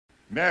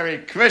Merry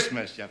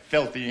Christmas, you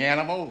filthy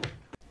animal.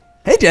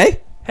 Hey, Jay.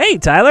 Hey,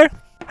 Tyler.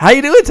 How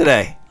you doing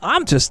today?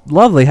 I'm just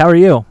lovely. How are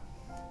you?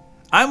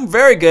 I'm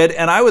very good,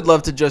 and I would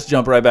love to just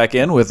jump right back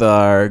in with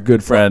our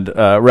good friend,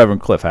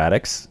 Reverend Cliff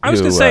Haddix. I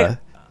was going to say,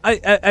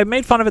 I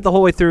made fun of it the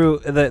whole way through.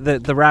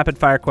 The rapid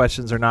fire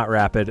questions are not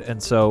rapid,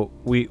 and so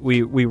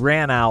we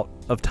ran out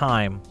of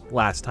time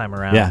last time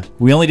around. Yeah,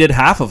 we only did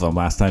half of them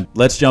last time.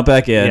 Let's jump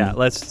back in. Yeah,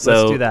 let's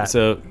do that.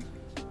 So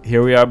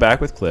here we are back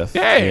with Cliff.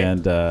 Yay.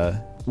 And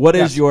what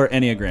is your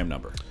Enneagram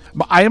number?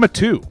 I am a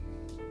 2.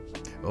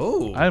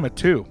 Oh. I am a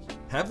 2.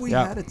 Have we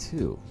Yeah. had a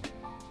 2?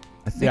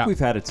 I think we've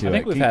had a 2. I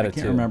think we've had a I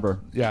can't 2. remember.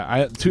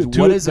 Yeah, two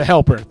What is the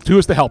helper. 2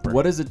 is the helper.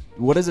 What does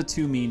a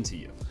 2 mean to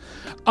you?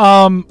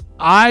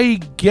 I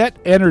get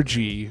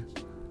energy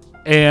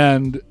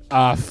and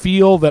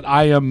feel that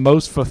I am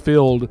most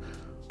fulfilled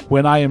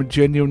when I am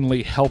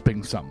genuinely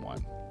helping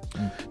someone.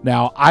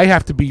 Now, I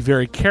have to be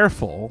very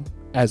careful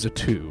as a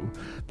 2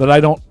 that I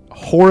don't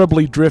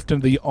horribly drift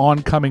into the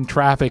oncoming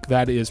traffic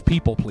that is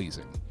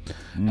people-pleasing.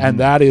 And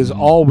that is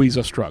always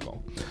a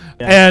struggle.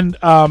 Yeah. And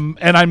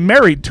I'm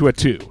married to a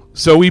 2,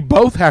 so we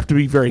both have to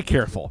be very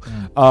careful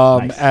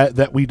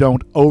that we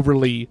don't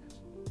overly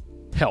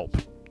help.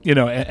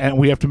 And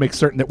we have to make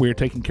certain that we're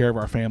taking care of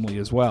our family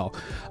as well.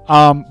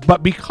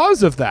 But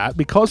because of that,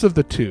 because of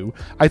the 2,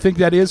 I think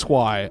that is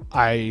why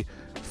I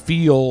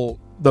feel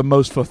the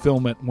most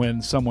fulfillment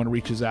when someone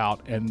reaches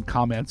out and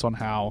comments on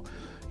how,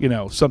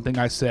 something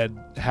I said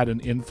had an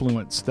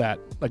influence that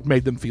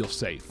made them feel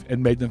safe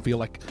and made them feel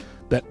like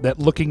that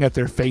looking at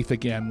their faith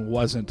again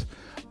wasn't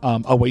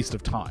a waste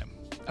of time.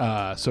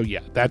 So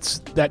yeah,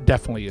 that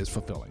definitely is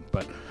fulfilling.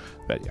 But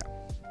yeah.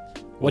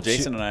 Well,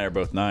 Jason and I are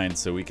both 9,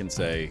 so we can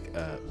say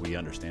we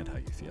understand how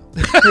you feel.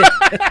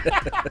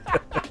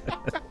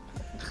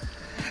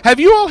 Have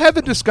you all had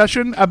the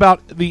discussion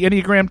about the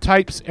Enneagram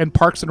types and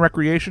Parks and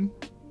Recreation?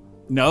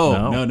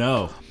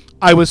 No.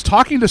 I was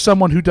talking to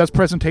someone who does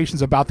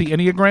presentations about the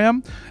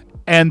Enneagram,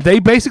 and they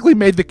basically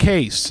made the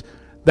case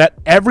that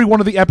every one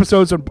of the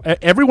episodes,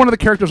 every one of the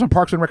characters on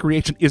Parks and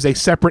Recreation is a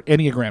separate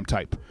Enneagram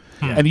type.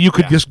 And you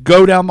could just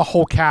go down the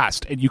whole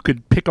cast, and you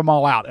could pick them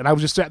all out. And I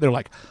was just sitting there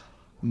like,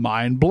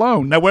 mind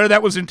blown. Now, whether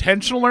that was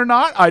intentional or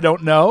not, I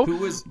don't know. Who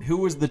was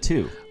the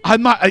 2?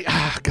 I'm not.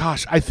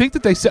 I think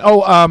that they said.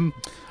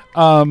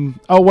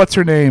 What's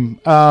her name?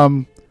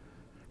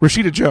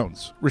 Rashida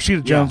Jones.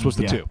 Rashida Jones was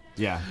the 2.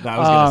 Yeah, that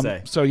was gonna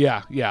say. So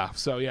yeah.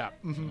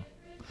 Mm-hmm.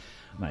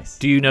 Nice.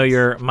 Do you know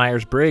your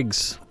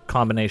Myers-Briggs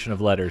combination of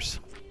letters?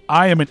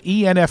 I am an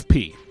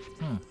ENFP.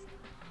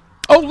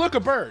 Oh, look, a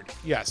bird.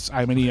 Yes,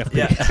 I'm an ENFP.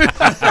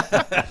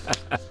 Yeah.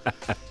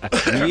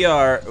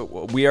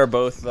 we are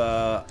both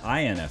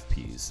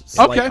INFPs.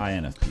 Slight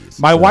INFPs.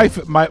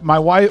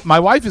 My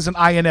wife is an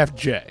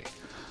INFJ.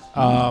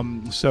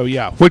 So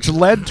yeah, which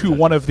led to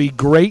one of the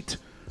great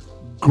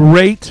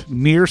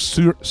near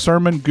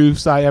sermon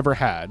goofs I ever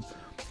had.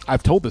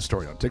 I've told this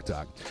story on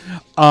TikTok,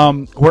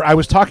 where I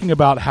was talking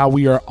about how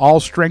we are all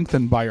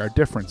strengthened by our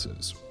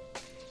differences.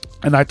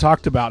 And I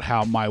talked about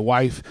how my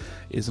wife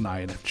is an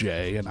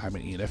INFJ and I'm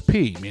an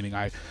ENFP, meaning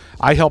I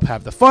help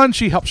have the fun,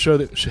 she helps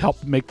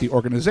make the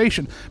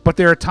organization. But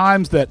there are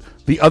times that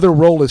the other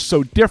role is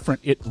so different,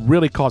 it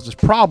really causes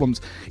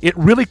problems. It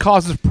really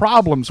causes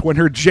problems when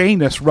her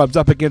J-ness rubs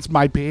up against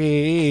my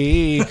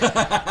P.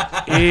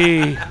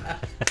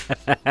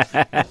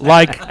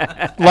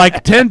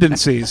 like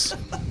tendencies.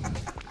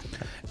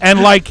 And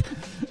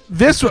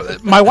this,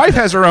 my wife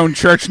has her own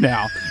church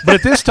now, but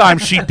at this time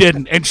she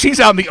didn't, and she's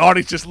out in the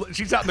audience,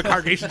 she's out in the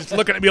congregation, just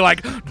looking at me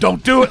like,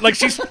 "Don't do it!" Like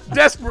she's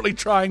desperately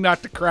trying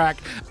not to crack.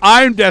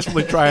 I'm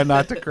desperately trying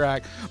not to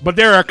crack, but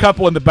there are a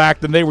couple in the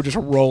back, then they were just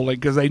rolling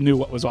because they knew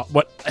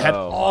what had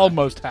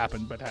almost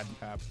happened but hadn't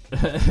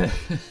happened.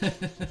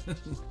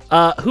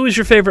 Who is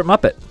your favorite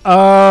Muppet?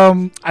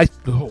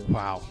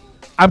 Wow.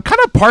 I'm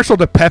kind of partial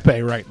to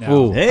Pepe right now.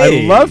 Ooh.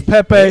 I love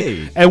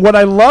Pepe, and what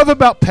I love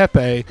about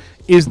Pepe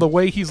is the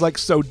way he's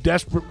so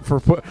desperate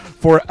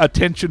for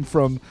attention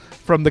from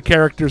the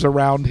characters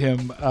around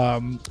him,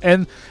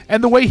 and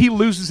the way he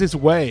loses his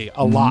way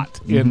a lot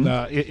in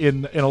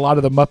a lot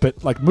of the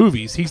Muppet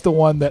movies. He's the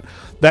one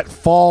that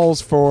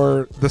falls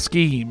for the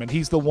scheme, and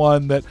he's the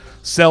one that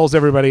sells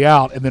everybody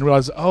out, and then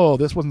realizes, oh,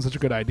 this wasn't such a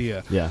good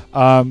idea. Yeah.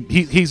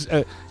 He's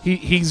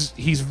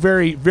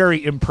very,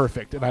 very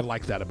imperfect, and I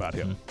like that about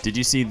him. Did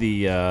you see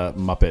the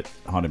Muppet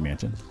Haunted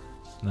Mansion?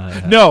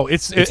 No,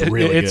 it's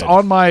really it's good.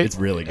 on my. It's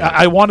really good.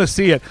 I want to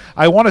see it.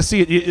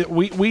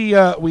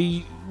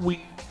 We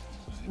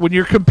when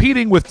you're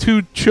competing with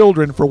 2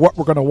 children for what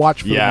we're going to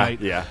watch for the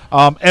night. Yeah.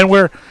 And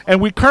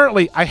we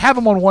currently, I have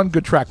them on one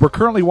good track. We're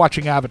currently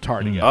watching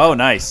Avatar together. Oh,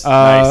 nice.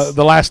 Nice.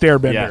 The Last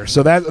Airbender. Yeah.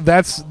 So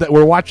that's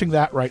we're watching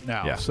that right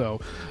now. Yeah.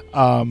 So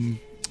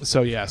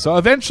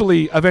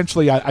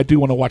eventually I do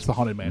want to watch the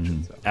Haunted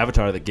Mansion. So.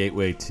 Avatar, the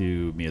gateway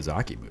to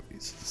Miyazaki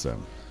movies. So.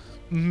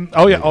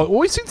 Oh yeah,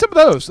 we've seen some of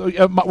those.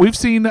 We've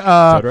seen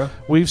Totoro?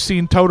 We've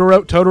seen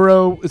Totoro.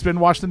 Totoro has been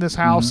watched in this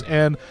house,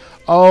 and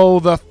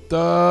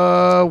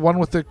the one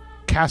with the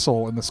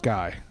castle in the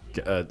sky.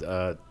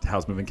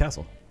 Howl's Moving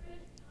Castle.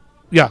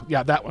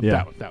 Yeah, that one.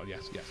 Yeah. That one.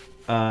 Yes.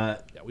 Uh,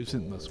 Yeah, we've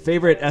seen those.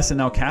 favorite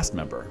SNL cast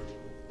member?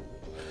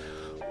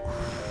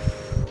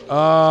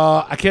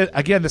 I can't.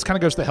 Again, this kind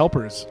of goes to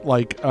helpers.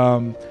 Like,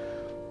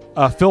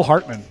 Phil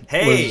Hartman.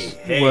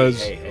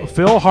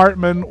 Phil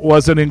Hartman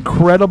was an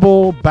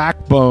incredible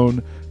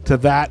backbone to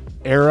that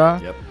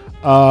era. Yep.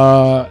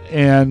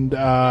 And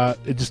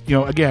it just,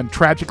 again,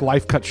 tragic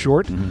life cut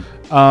short.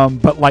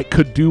 But like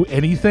could do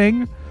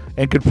anything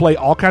and could play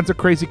all kinds of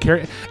crazy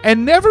characters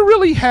and never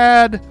really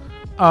had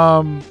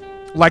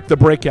like the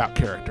breakout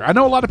character. I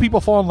know a lot of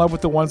people fall in love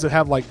with the ones that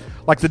have like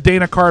the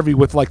Dana Carvey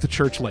with like the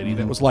church lady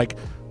that was like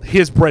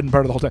his bread and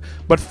butter the whole time.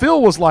 But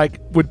Phil was like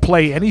would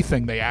play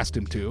anything they asked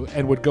him to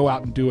and would go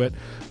out and do it.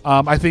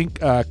 I think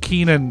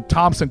Kenan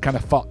Thompson kind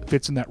of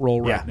fits in that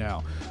role right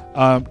now.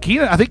 Doesn't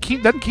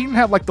Kenan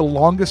have like the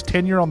longest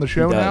tenure on the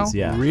show He does, now?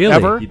 yeah. Really?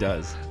 Ever? He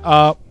does.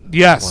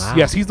 Yes, Wow.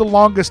 yes, he's the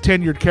longest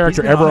tenured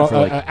character He's been ever, on it for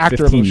like actor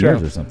 15 of the show.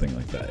 years or something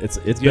like that. It's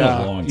been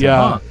Yeah, a long time.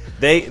 yeah. Huh.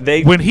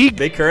 They When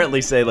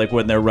currently say like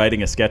when they're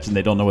writing a sketch and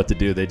they don't know what to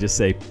do, they just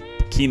say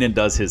Kenan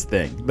does his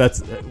thing. That's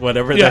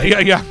whatever.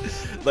 Yeah.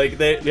 Like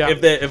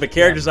if a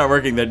character's not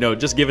working, then no,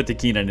 just give it to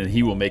Kenan and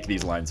he will make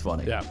these lines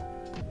funny.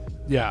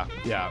 Yeah.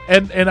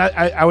 And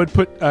I would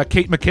put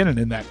Kate McKinnon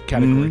in that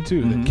category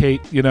too. That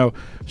Kate,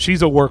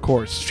 she's a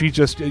workhorse. She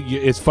just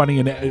is funny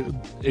in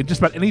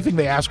just about anything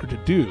they ask her to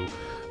do.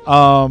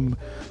 The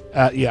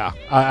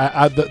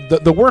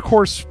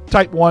workhorse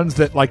type ones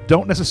that like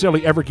don't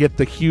necessarily ever get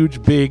the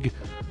huge big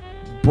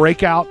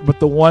breakout, but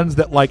the ones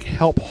that like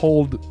help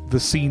hold the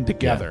scene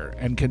together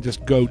and can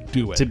just go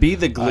do it. To be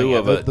the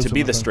glue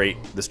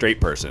the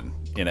straight person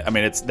in it. I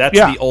mean, that's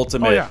the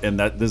ultimate, and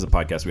this is a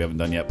podcast we haven't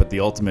done yet, but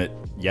the ultimate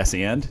yes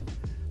and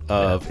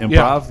of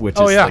improv, which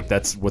is like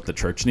that's what the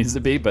church needs to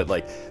be. But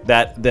like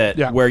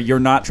that where you're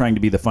not trying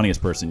to be the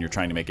funniest person, you're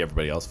trying to make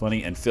everybody else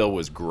funny. And Phil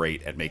was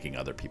great at making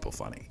other people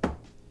funny.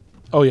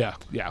 Oh yeah,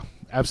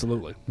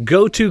 absolutely.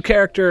 Go-to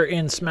character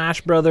in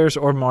Smash Brothers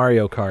or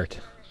Mario Kart?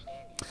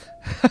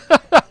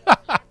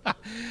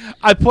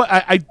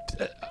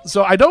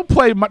 So I don't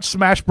play much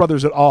Smash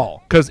Brothers at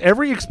all because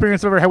every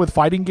experience I've ever had with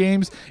fighting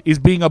games is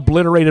being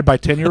obliterated by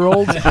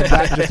 10-year-olds. And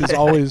that just is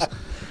always.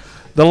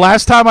 The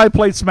last time I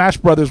played Smash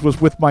Brothers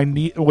was with my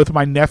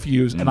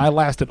nephews, and I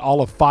lasted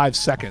all of 5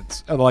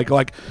 seconds. And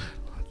like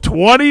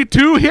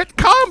 22 hit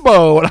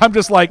combo, and I'm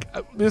just like,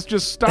 this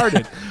just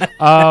started.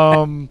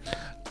 But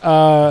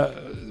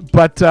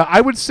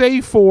I would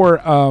say for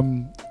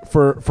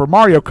for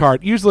Mario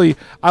Kart, usually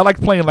I like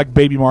playing like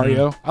Baby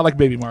Mario. I like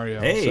Baby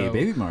Mario. Hey, so,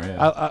 Baby Mario.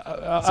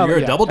 So you're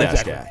a Double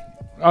Dash guy.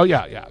 Oh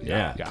yeah.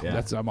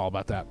 Yeah. I'm all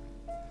about that.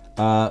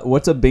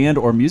 What's a band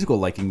or musical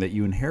liking that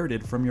you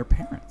inherited from your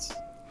parents?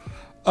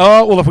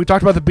 Well, if we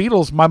talked about the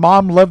Beatles, my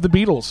mom loved the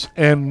Beatles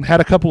and had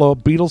a couple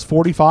of Beatles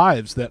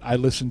 45s that I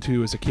listened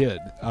to as a kid.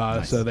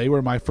 Nice. So they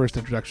were my first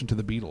introduction to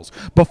the Beatles.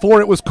 Before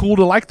it was cool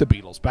to like the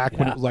Beatles, back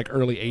when it was like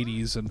early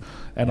 80s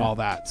and all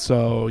that.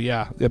 So,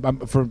 I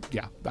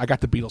got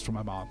the Beatles from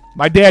my mom.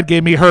 My dad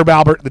gave me Herb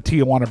Alpert, the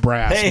Tijuana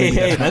Brass.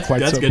 Hey, that's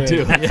so good big.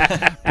 too.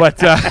 But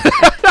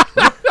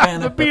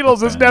the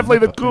Beatles is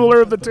definitely the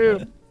cooler of the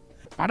two.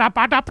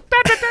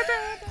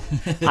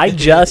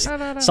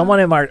 Someone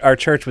in our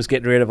church was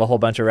getting rid of a whole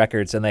bunch of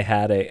records, and they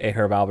had a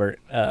Herb Alpert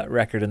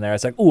record in there. I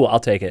was like, ooh, I'll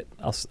take it.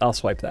 I'll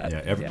swipe that.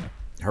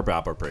 Herb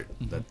Alpert,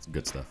 that's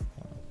good stuff.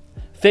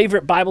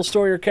 Favorite Bible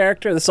story or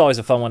character? This is always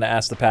a fun one to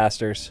ask the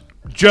pastors.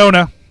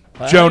 Jonah,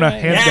 hands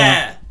Yeah.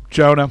 down.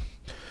 Jonah.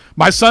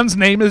 My son's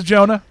name is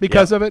Jonah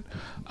because of it.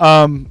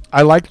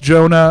 I like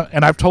Jonah,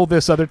 and I've told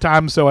this other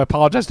times, so I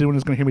apologize to anyone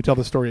who's going to hear me tell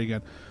the story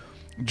again.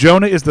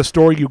 Jonah is the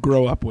story you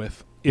grow up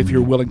with if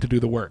you're willing to do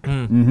the work.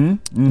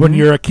 When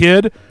you're a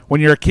kid,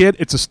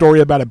 it's a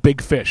story about a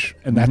big fish,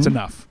 and that's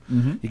enough.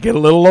 You get a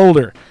little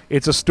older,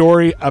 it's a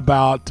story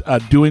about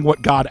doing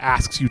what God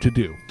asks you to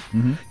do.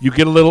 You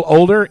get a little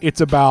older,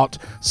 it's about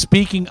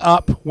speaking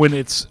up when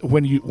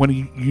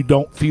you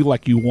don't feel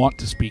like you want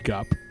to speak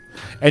up.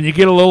 And you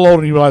get a little older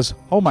and you realize,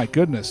 oh my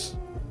goodness,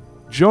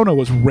 Jonah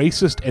was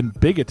racist and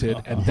bigoted,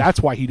 and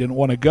that's why he didn't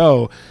want to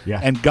go.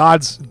 Yeah. And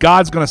God's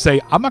going to say,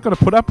 I'm not going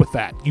to put up with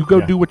that. You go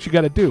do what you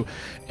got to do.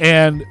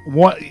 And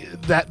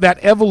that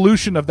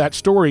evolution of that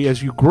story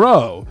as you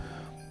grow,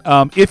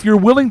 if you're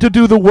willing to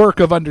do the work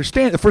of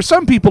understanding, for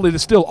some people it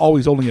is still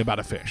always only about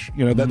a fish.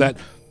 That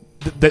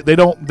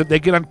they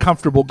get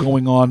uncomfortable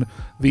going on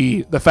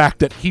the fact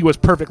that he was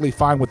perfectly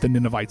fine with the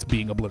Ninevites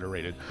being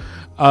obliterated.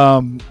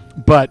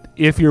 But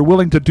if you're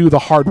willing to do the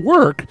hard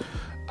work,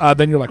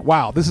 then you're like,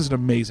 wow, this is an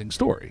amazing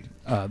story.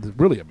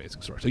 Really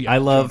amazing story. So yeah, I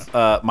love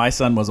my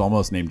son was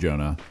almost named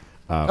Jonah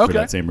for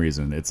that same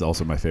reason. It's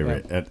also my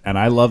favorite. And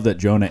I love that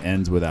Jonah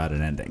ends without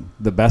an ending.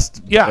 The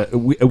best we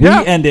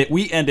end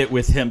it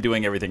with him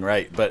doing everything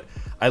right, but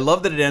I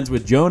love that it ends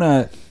with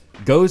Jonah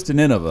goes to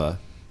Nineveh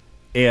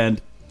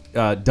and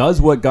does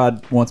what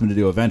God wants him to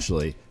do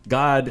eventually.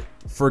 God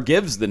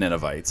forgives the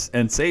Ninevites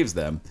and saves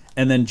them,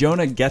 and then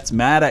Jonah gets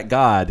mad at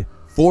God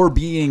for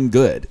being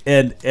good.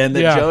 And then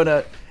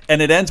Jonah, and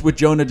it ends with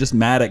Jonah just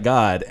mad at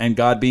God and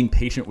God being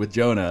patient with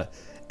Jonah.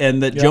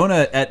 and that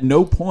Jonah at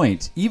no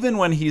point, even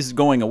when he's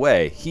going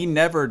away, he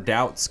never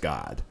doubts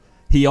God.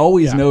 He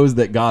always knows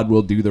that God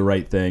will do the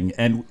right thing.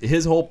 And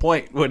his whole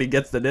point when he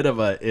gets to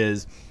Nineveh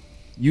is,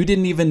 you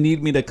didn't even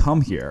need me to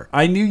come here.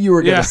 I knew you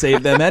were going to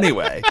save them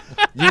anyway.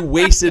 You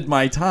wasted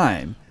my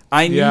time.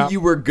 I knew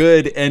you were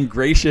good and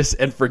gracious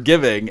and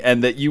forgiving,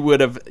 and that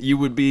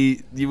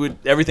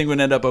everything would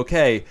end up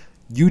okay.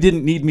 You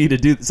didn't need me to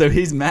do. So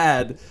he's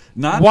mad.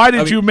 Why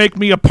did you make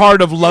me a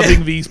part of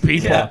loving these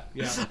people?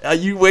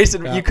 You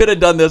wasted. You could have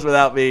done this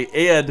without me,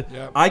 and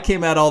I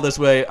came out all this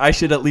way. I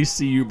should at least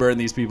see you burn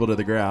these people to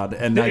the ground,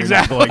 and now you're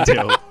not going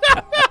to.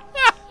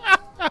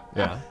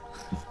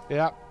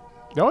 Yeah.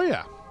 Oh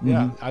yeah.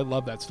 Yeah. I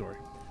love that story.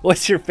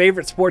 What's your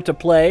favorite sport to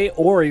play,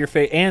 or your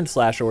favorite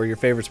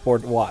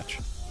sport to watch?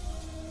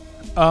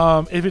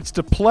 If it's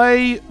to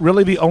play,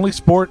 really the only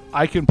sport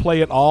I can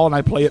play at all, and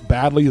I play it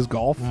badly, is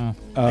golf.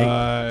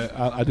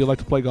 I do like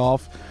to play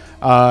golf.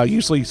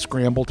 Usually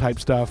scramble type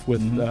stuff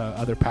with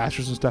other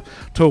pastors and stuff.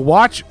 To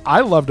watch, I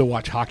love to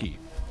watch hockey.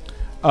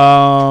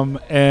 Here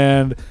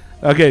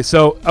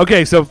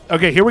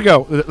we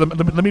go.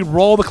 Let me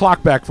roll the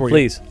clock back for you.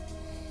 Please.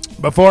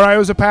 Before I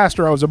was a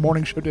pastor, I was a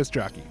morning show disc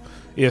jockey.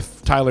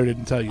 If Tyler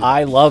didn't tell you that.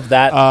 I love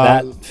that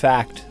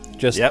fact.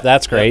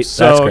 That's great.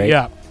 That's great.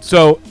 Yeah.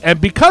 So, and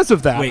because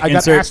of that, Wait, I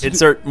got asked to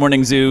insert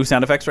morning zoo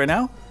sound effects right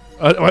now.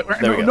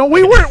 No,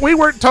 we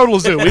weren't total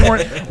zoo. We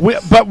weren't.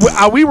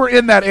 We were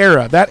in that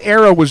era. That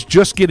era was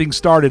just getting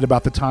started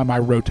about the time I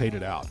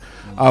rotated out.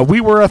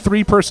 We were a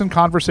 3-person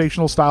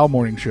conversational style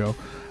morning show.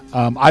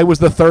 I was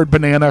the third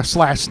banana /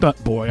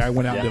 stunt boy. I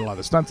went out and did a lot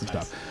of stunts and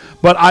stuff.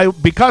 But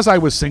because I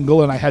was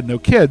single and I had no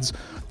kids,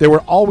 there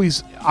were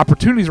always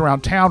opportunities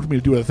around town for me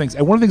to do other things.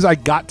 And one of the things I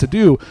got to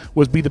do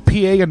was be the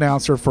PA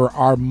announcer for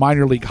our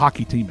minor league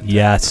hockey team.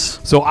 Yes.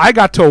 So I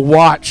got to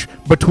watch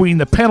between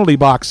the penalty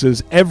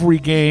boxes every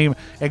game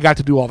and got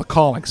to do all the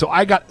calling. So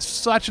I got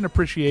such an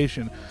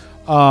appreciation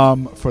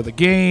for the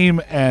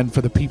game and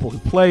for the people who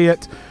play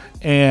it,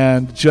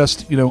 and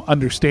just,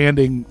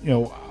 understanding,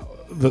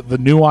 the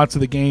nuance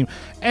of the game,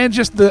 and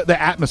just the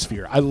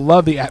atmosphere. I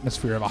love the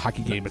atmosphere of a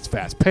hockey game. It's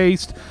fast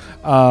paced.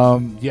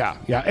 And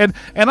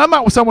I'm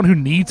not someone who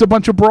needs a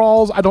bunch of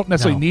brawls. I don't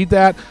necessarily need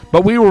that,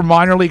 but we were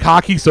minor league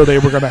hockey, so they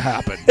were going to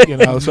happen.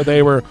 So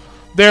there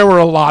were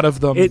a lot of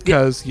them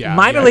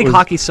minor league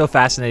hockey is so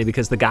fascinating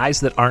because the guys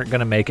that aren't going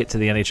to make it to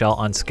the NHL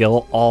on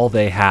skill, all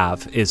they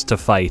have is to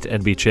fight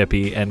and be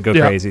chippy and go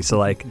crazy.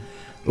 So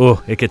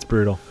it gets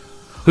brutal.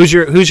 Who's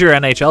your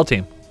NHL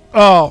team?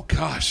 Oh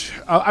gosh,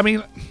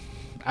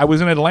 I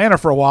was in Atlanta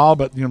for a while,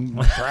 but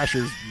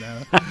Thrashers.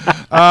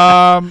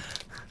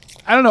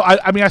 I don't know.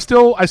 I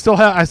still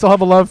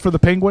have a love for the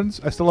Penguins.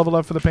 I still have a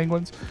love for the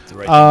Penguins.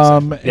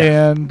 But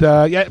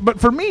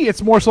for me,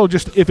 it's more so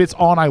just if it's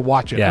on, I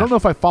watch it. Yeah. I don't know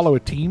if I follow a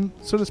team,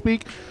 so to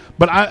speak.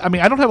 But I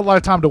don't have a lot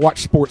of time to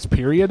watch sports,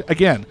 period.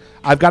 Again,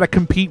 I've got to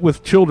compete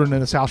with children in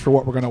this house for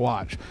what we're going to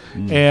watch.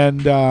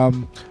 And,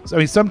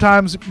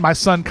 sometimes my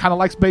son kind of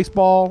likes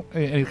baseball,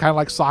 and he kind of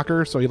likes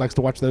soccer, so he likes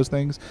to watch those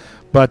things.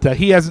 But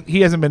he hasn't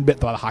been bit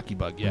by the hockey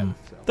bug yet.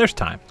 So. There's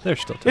time.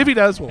 There's still time. If he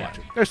does, we'll watch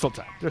it. There's still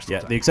time.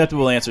 The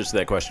acceptable answers to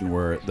that question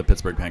were the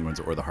Pittsburgh Penguins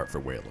or the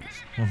Hartford Whalers.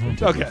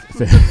 Okay.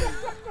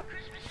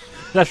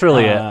 That's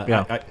really it.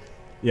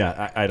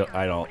 Yeah. I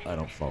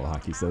don't follow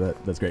hockey, so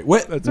that's great.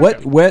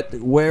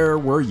 Where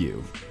were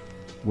you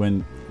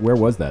where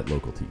was that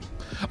local team?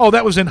 Oh,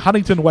 that was in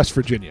Huntington, West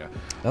Virginia.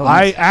 Oh,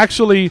 nice. I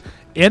actually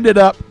ended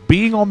up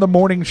being on the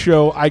morning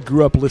show I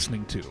grew up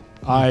listening to.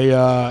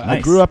 I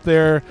grew up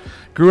there.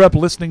 Grew up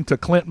listening to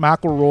Clint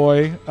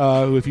McElroy,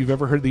 who, if you've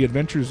ever heard The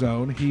Adventure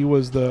Zone, he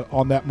was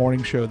on that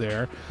morning show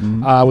there.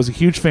 I was a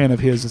huge fan of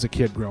his as a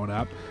kid growing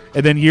up,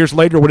 and then years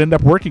later would end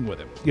up working with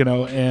him.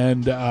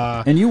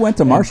 And you went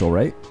to Marshall,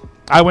 right?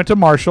 I went to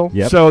Marshall.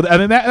 Yep. So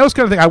that was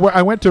kind of thing.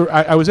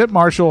 I was at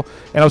Marshall,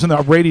 and I was in the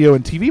radio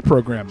and TV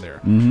program there,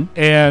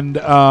 and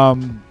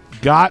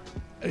got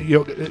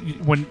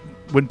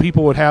when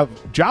people would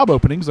have job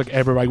openings, like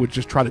everybody would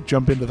just try to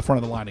jump into the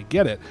front of the line and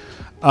get it.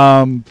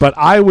 But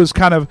I was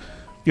kind of,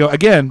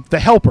 again, the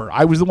helper.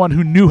 I was the one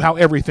who knew how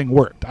everything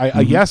worked.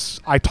 Yes,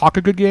 I talk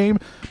a good game,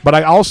 but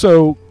I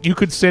also, you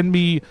could send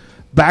me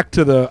back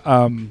to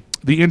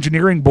the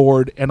engineering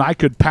board, and I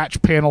could patch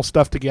panel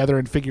stuff together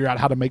and figure out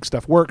how to make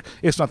stuff work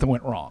if something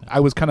went wrong. I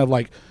was kind of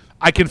like,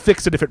 I can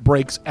fix it if it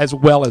breaks as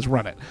well as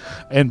run it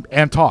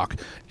and talk.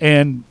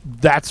 And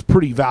that's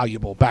pretty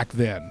valuable back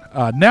then.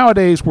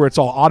 Nowadays, where it's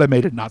all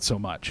automated, not so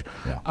much.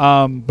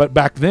 Yeah. But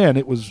back then,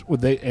 it was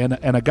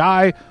a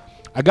guy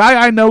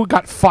I know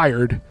got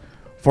fired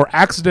for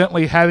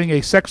accidentally having a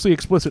sexually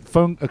explicit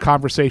phone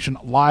conversation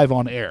live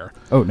on air.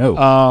 Oh,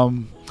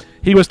 no.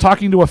 He was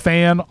talking to a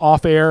fan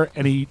off air,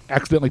 and he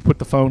accidentally put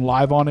the phone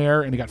live on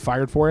air, and he got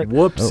fired for it.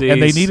 Whoopsies.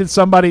 And they needed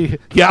somebody.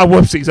 Yeah,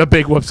 whoopsies, a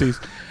big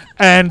whoopsies.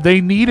 And they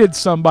needed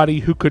somebody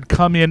who could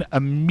come in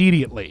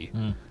immediately,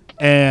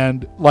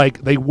 and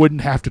they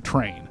wouldn't have to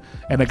train.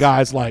 And the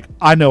guy's like,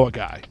 I know a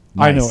guy.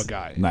 Nice. I know a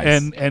guy.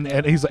 Nice.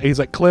 And he's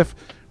like, Cliff,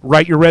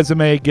 write your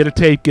resume, get a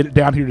tape, get it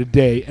down here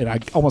today, and I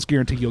almost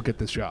guarantee you'll get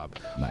this job.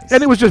 Nice.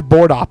 And it was just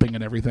board hopping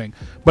and everything.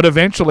 But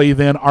eventually,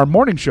 then our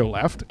morning show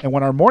left, and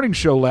when our morning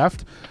show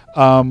left,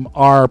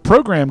 our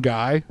program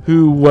guy,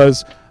 who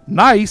was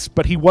nice,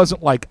 but he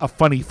wasn't like a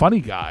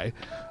funny guy,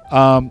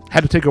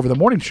 had to take over the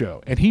morning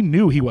show, and he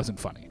knew he wasn't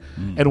funny.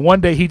 And one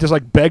day he just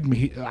like begged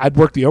me. I'd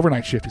work the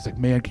overnight shift. He's like,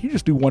 "Man, can you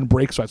just do one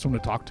break so I have someone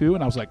to talk to?"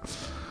 And I was like,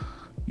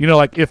 you know,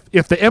 like if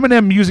the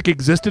Eminem music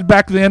existed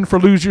back then for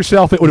Lose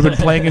Yourself, it would have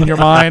been playing in your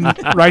mind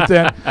right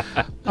then.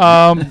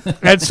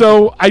 And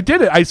so I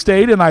did it. I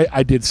stayed and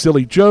I did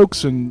silly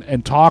jokes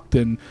and talked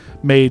and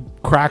made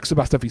cracks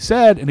about stuff he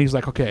said. And he's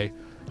like, "Okay,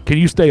 can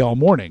you stay all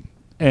morning?"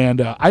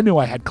 And I knew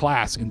I had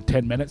class in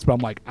 10 minutes, but I'm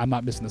like, I'm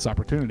not missing this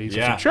opportunity.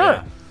 So I said, sure.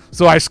 Yeah.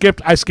 So I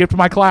skipped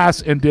my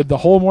class and did the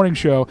whole morning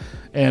show.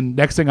 And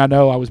next thing I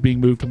know, I was being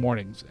moved to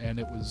mornings, and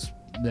it was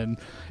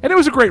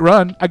a great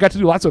run. I got to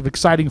do lots of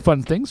exciting,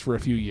 fun things for a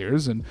few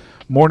years, and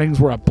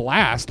mornings were a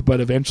blast. But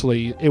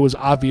eventually, it was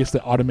obvious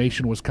that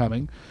automation was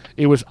coming.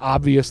 It was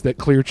obvious that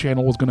Clear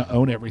Channel was going to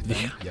own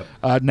everything.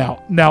 Yep.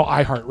 Now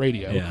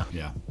iHeartRadio.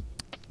 Yeah.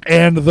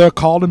 And the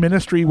call to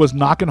ministry was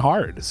knocking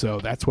hard.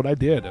 So that's what I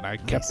did. And I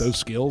kept those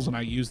skills, and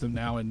I use them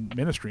now in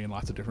ministry in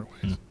lots of different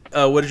ways.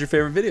 What is your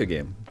favorite video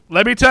game?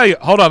 Let me tell you.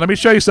 Hold on. Let me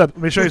show you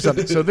something.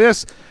 So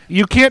this,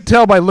 you can't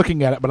tell by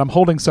looking at it, but I'm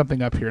holding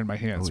something up here in my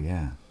hands. Oh,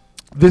 yeah.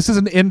 This is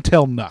an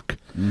Intel NUC.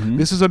 Mm-hmm.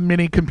 This is a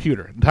mini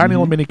computer, tiny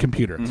little mini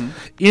computer. Mm-hmm.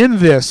 In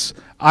this,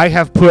 I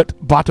have put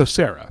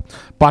Batocera.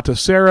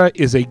 Batocera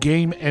is a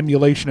game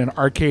emulation and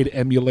arcade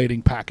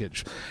emulating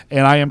package,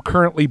 and I am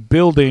currently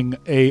building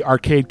a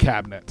arcade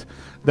cabinet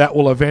that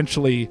will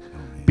eventually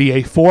be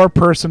a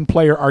 4-person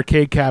player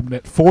arcade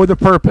cabinet for the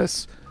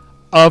purpose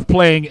of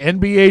playing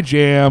NBA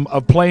Jam,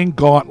 of playing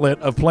Gauntlet,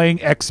 of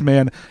playing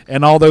X-Men,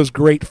 and all those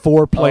great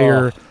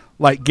 4-player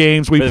like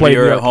games we played. If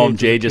you're at home,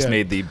 Jay just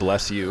made the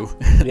bless you.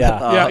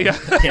 Yeah.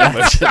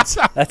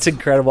 That's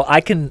incredible.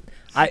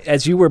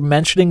 As you were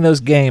mentioning those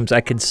games, I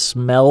can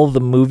smell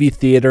the movie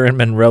theater in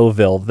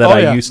Monroeville that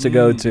I used to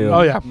go to.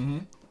 Oh, yeah. Mm-hmm.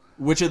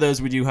 Which of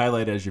those would you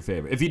highlight as your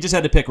favorite? If you just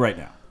had to pick right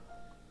now.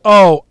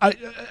 Oh,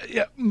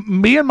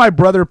 me and my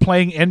brother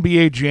playing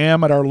NBA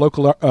Jam at our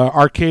local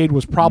arcade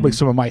was probably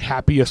some of my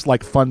happiest,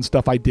 like, fun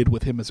stuff I did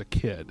with him as a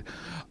kid.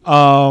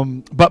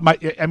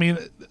 But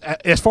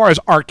as far as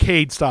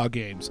arcade style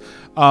games,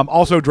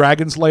 also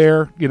Dragon's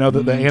Lair,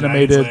 the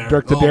animated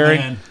Dirk the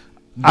Daring.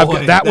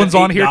 Boy, that one's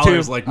on here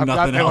too. Like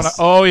nothing else.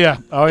 Oh yeah.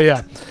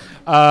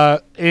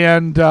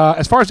 And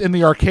as far as in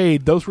the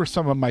arcade, those were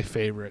some of my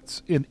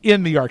favorites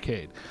in the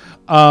arcade.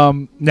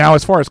 Now,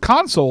 as far as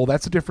console,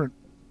 that's a different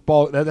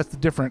ball. That's a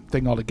different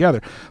thing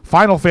altogether.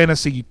 Final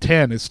Fantasy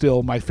X is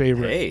still my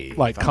favorite,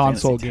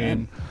 console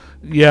game.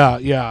 Yeah.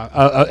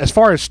 As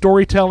far as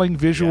storytelling,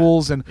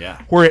 visuals, and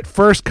where it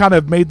first kind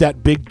of made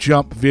that big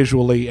jump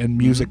visually and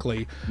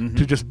musically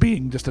to just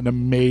being just an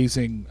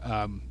amazing,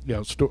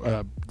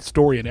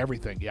 story and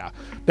everything. Yeah,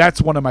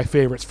 that's one of my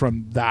favorites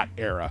from that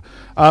era.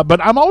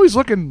 But I'm always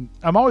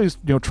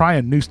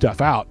trying new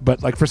stuff out.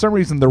 But like for some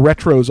reason, the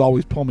retros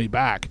always pull me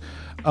back.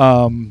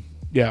 I'm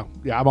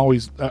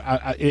always.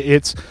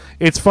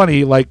 It's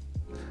funny, like.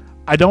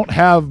 I don't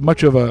have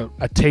much of a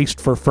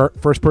taste for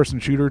first-person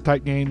shooter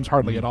type games,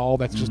 hardly at all.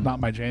 That's just not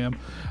my jam.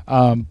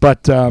 I'll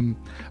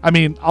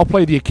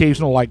play the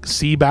occasional like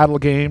sea battle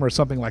game or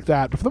something like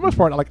that. But for the most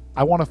part,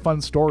 I want a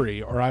fun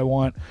story, or I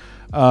want,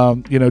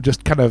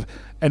 just kind of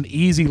an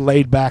easy,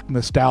 laid-back,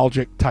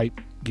 nostalgic type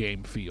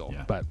game feel.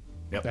 Yeah. But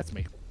that's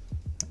me.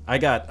 I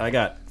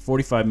got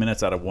 45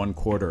 minutes out of one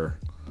quarter.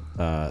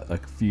 A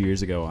few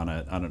years ago on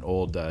an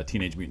old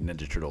Teenage Mutant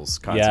Ninja Turtles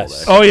console.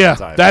 Yes. Oh yeah,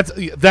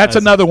 that's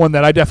another one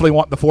that I definitely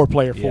want the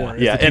 4-player for.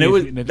 Yeah,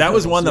 and that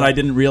was one that I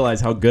didn't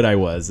realize how good I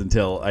was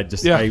until I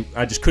just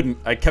couldn't.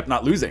 I kept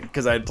not losing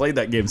because I had played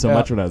that game so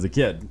much when I was a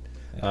kid.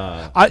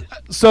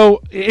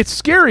 So it's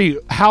scary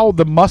how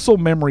the muscle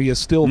memory is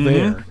still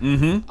there.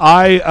 Mm-hmm.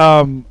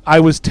 I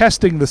was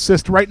testing the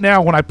system right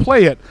now. When I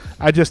play it,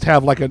 I just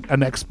have like an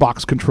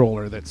Xbox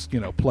controller that's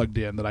plugged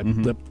in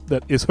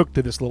that is hooked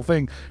to this little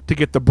thing to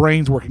get the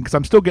brains working because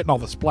I'm still getting all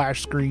the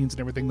splash screens and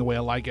everything the way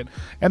I like it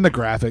and the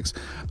graphics.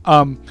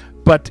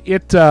 But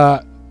it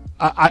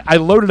I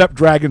loaded up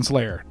Dragon's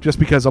Lair just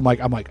because I'm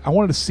like I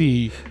wanted to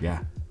see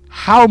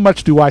how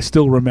much do I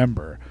still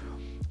remember.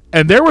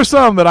 And there were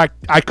some that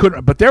I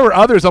couldn't, but there were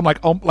others. I'm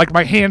like,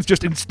 my hands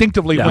just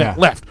instinctively went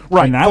left,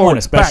 right, and that forward, one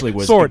especially back,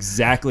 was sword.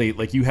 Exactly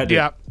like you had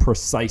to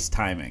precise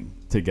timing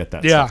to get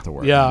that Yeah, stuff to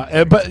work. yeah.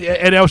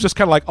 And I was just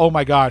kind of like, oh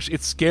my gosh,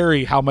 it's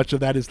scary how much of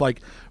that is like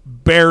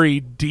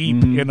buried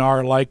deep in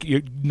our like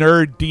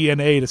nerd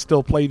DNA to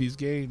still play these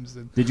games.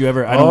 And, did you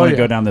ever? I don't want to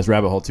go down this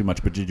rabbit hole too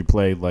much, but did you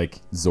play like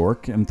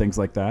Zork and things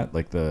like that,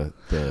 like the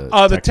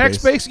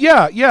text-based?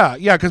 Yeah.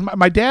 Because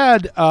my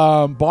dad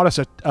bought us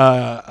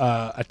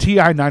a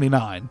TI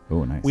 99.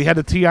 Oh, nice. We had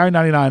a TI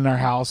 99 in our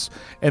house,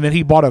 and then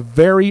he bought a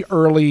very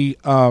early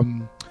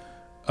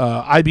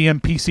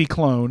IBM PC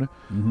clone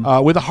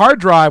with a hard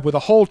drive with a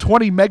whole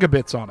 20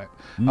 megabits on it.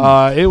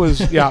 It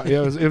was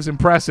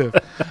impressive.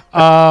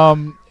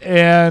 So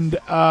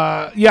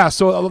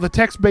the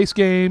text-based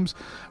games,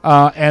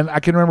 and I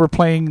can remember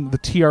playing the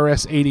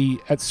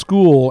TRS-80 at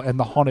school and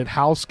the haunted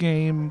house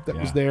game that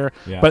was there.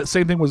 Yeah. But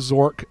same thing with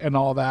Zork and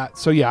all that.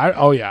 So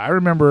I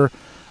remember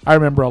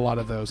a lot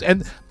of those.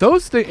 And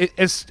those things,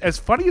 as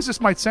funny as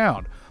this might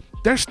sound,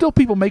 there's still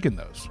people making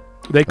those.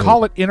 They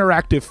call it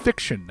interactive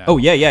fiction now. Oh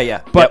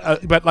yeah.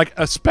 But but like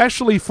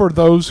especially for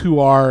those who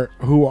are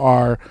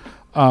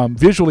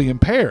visually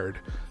impaired,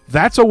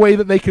 that's a way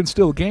that they can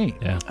still game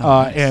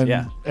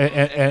and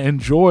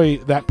enjoy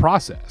that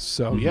process.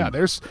 So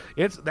those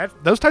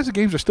types of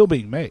games are still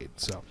being made.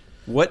 So,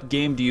 what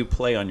game do you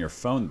play on your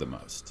phone the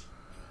most?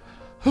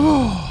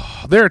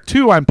 There are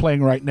two I'm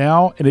playing right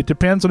now, and it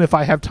depends on if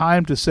I have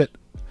time to sit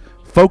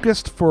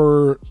focused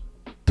for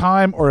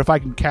time or if I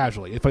can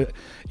casually.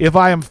 If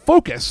I am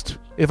focused,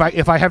 if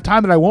I have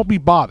time that I won't be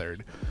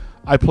bothered,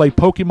 I play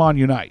Pokemon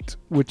Unite,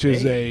 which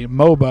is a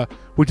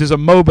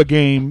MOBA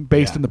game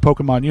based in the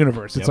Pokemon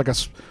universe. It's like a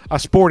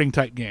sporting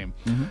type game.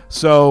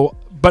 So,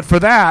 but for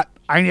that,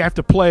 I have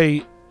to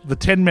play the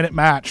 10-minute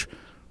match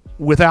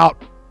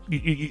without.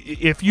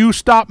 If you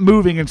stop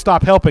moving and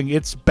stop helping,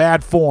 it's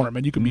bad form,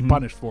 and you can be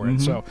punished for it.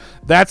 So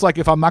that's like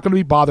if I'm not going to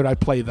be bothered, I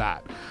play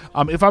that.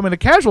 If I'm in a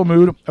casual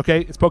mood,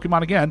 okay, it's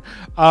Pokemon again.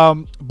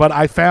 But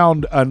I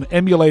found an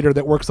emulator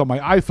that works on my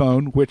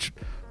iPhone, which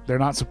they're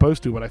not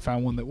supposed to, but I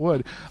found one that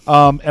would.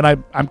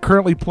 And I'm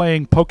currently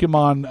playing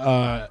Pokemon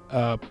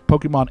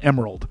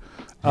Emerald.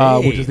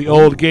 Which is the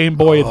old Game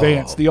Boy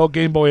Advance,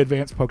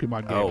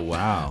 Pokemon game. Oh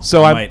wow!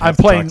 So I'm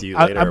playing.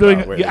 I'm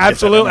doing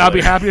absolutely. I'll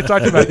be happy to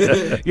talk about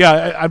it.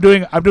 Yeah, I'm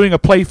doing a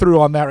playthrough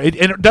on that, and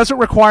it doesn't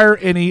require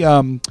any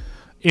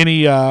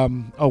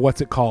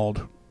what's it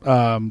called? What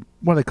are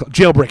they called?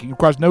 Jailbreaking. It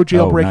requires no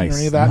jailbreaking or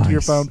any of that to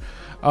your phone.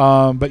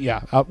 But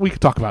we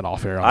could talk about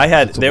off air.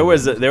 There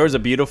was a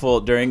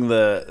beautiful during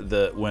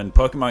the when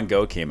Pokemon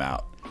Go came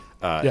out.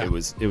 It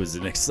was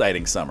an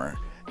exciting summer.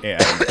 And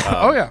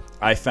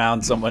I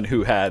found someone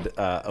who had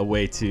a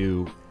way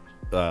to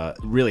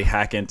really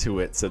hack into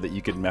it so that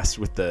you could mess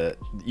with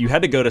you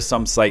had to go to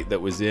some site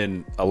that was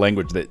in a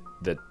language that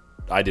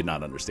I did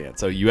not understand.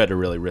 So you had to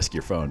really risk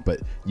your phone, but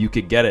you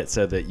could get it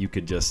so that you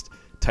could just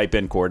type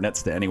in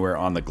coordinates to anywhere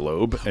on the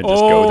globe and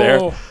just go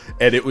there.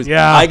 And it was,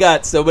 I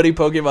got so many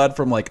Pokemon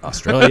from like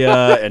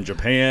Australia and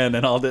Japan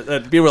and all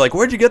that. People were like,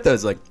 where'd you get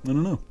those? Like, I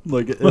don't know.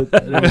 Like, it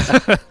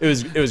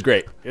was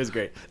great. It was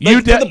great.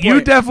 You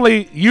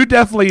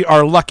definitely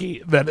are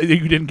lucky that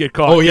you didn't get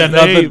caught. Oh yeah.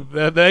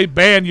 They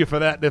ban you for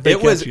that. If they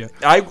catch you.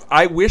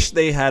 I wish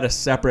they had a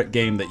separate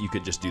game that you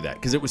could just do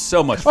that. Cause it was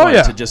so much fun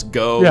to just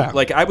go,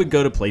 like I would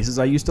go to places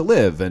I used to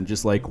live and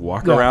just like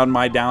walk around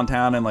my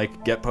downtown and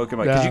like get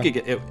Pokemon. Cause you could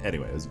get it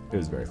anyway. It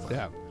was very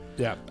fun.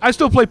 Yeah. I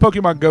still play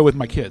Pokemon Go with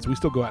my kids. We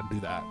still go out and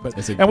do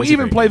that. We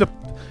even play the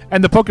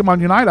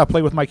Pokemon Unite. I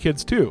play with my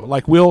kids too.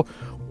 Like we'll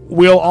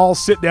all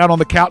sit down on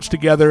the couch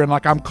together and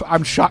like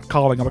I'm shot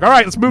calling. I'm like, all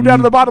right, let's move down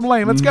to the bottom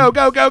lane. Let's go.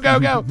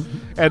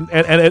 And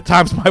at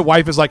times my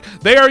wife is like,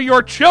 they are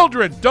your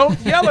children.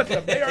 Don't yell at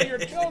them. They are your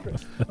children.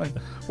 Like,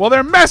 well,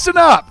 they're messing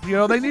up.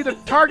 They need to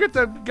target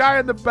the guy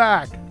in the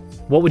back.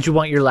 What would you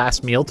want your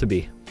last meal to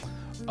be?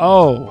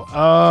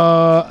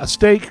 A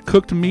steak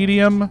cooked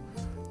medium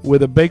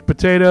with a baked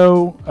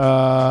potato,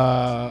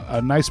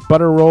 a nice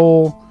butter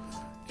roll,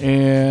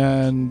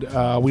 and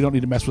we don't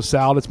need to mess with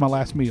salad. It's my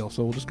last meal,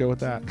 so we'll just go with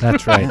that.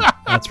 That's right.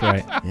 That's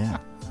right. Yeah.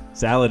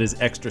 Salad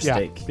is extra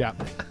steak. Yeah.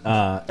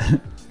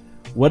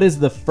 What is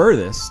the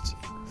furthest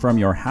from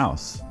your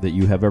house that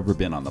you have ever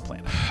been on the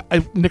planet?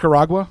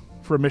 Nicaragua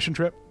for a mission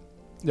trip.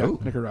 Yeah, Ooh.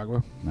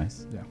 Nicaragua.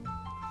 Nice. Yeah.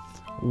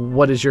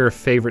 What is your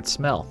favorite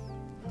smell?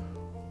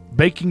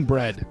 Baking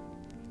bread.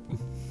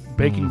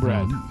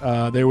 Bread.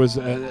 There was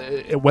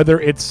whether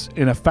it's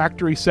in a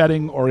factory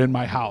setting or in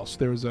my house.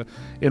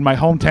 In my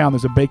hometown.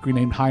 There's a bakery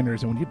named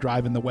Heiner's, and when you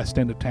drive in the west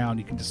end of town,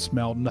 you can just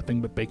smell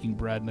nothing but baking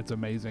bread, and it's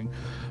amazing.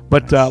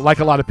 But like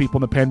a lot of people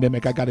in the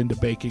pandemic, I got into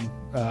baking.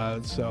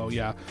 So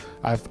yeah,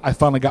 I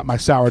finally got my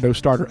sourdough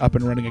starter up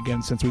and running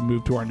again since we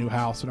moved to our new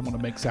house, and I'm going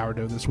to make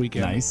sourdough this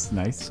weekend.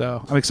 Nice.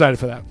 So I'm excited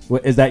for that.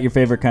 Is that your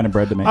favorite kind of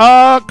bread to make?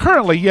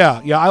 Currently,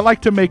 yeah. I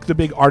like to make the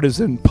big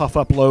artisan puff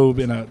up loaf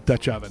in a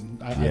Dutch oven.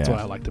 That's what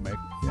I like to make.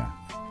 Yeah.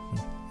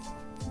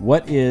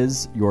 What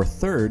is your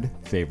third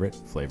favorite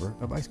flavor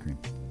of ice cream?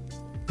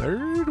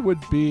 Third would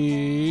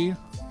be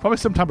probably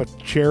some type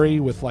of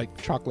cherry with like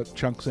chocolate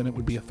chunks in it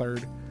would be a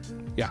third.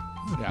 Yeah.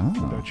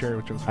 Cherry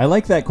with chunks. I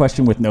like that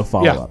question with no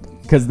follow-up.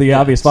 Because the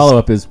obvious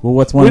follow-up is, well,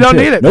 what's one We and don't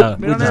two? need it. Nope.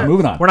 We We're don't just need it.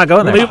 moving on. We're not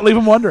going there. Leave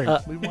them wondering.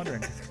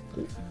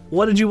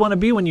 What did you want to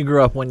be when you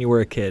grew up when you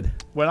were a kid?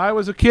 When I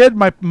was a kid,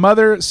 my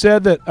mother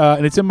said that,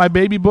 and it's in my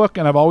baby book,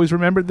 and I've always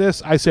remembered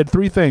this. I said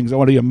three things. I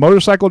want to be a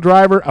motorcycle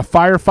driver, a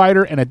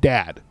firefighter, and a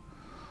dad.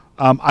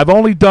 I've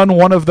only done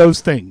one of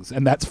those things,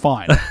 and that's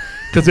fine,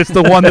 because it's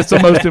the one that's the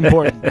most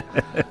important.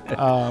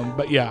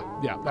 But yeah,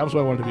 that was what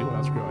I wanted to be when I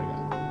was growing up.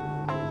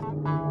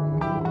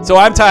 So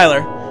I'm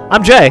Tyler.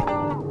 I'm Jay.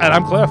 And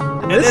I'm Cliff.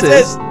 And this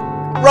is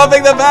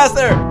Roughing the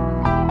Passer.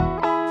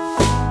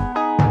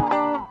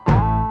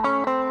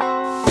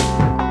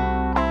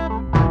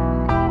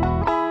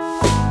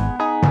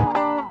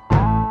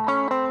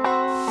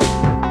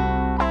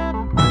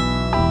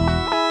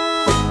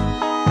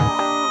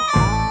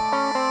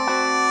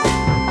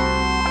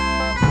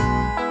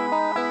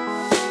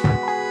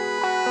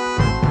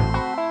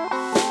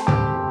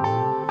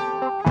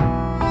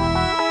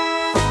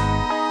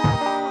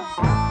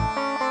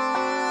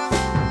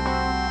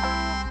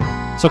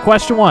 So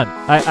question 1,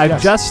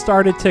 I've just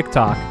started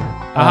TikTok.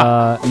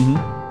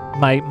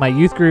 My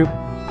youth group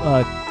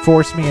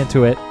forced me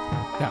into it.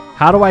 Yeah.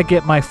 How do I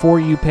get my For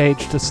You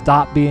page to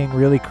stop being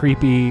really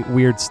creepy,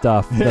 weird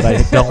stuff that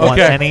I don't want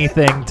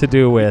anything to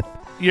do with?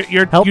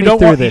 Help me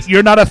through this.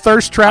 You're not a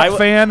Thirst Trap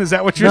fan? Is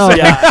that what you're saying?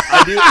 Yeah,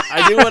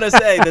 I do want to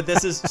say that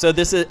this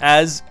is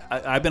as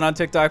I've been on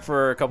TikTok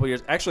for a couple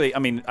years. Actually, I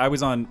mean, I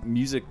was on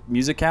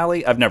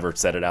Musical.ly. I've never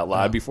said it out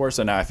loud before,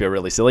 so now I feel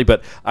really silly.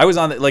 But I was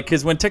on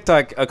because when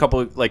TikTok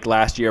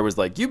last year was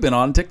like, you've been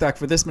on TikTok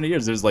for this many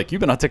years. It was like,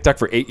 you've been on TikTok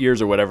for 8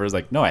 years or whatever. It's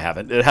like, no, I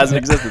haven't. It hasn't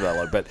existed that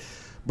long.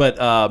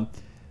 But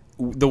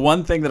the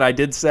one thing that I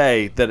did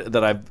say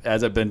that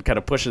I've been kind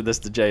of pushing this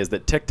to Jay is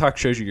that TikTok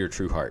shows you your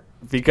true heart,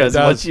 because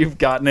once you've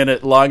gotten in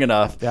it long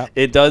enough,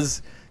 it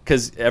does,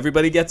 because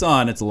everybody gets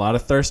on. It's a lot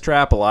of thirst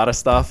trap, a lot of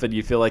stuff, and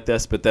you feel like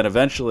this, but then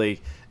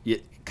eventually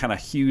it kind of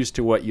hews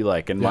to what you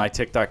like. And my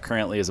TikTok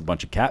currently is a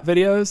bunch of cat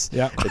videos.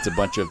 Yeah. It's a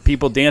bunch of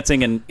people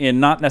dancing in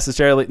not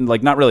necessarily,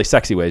 like, not really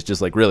sexy ways,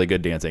 just like really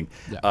good dancing.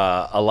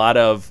 Yeah. A lot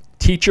of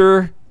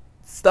teacher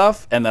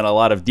stuff, and then a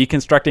lot of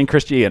deconstructing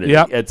Christianity.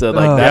 Yep. It's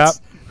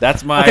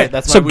that's my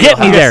that's my get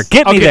me there.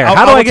 Get me there.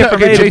 How do I get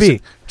from A to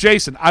B?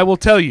 Jason, I will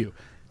tell you,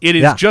 it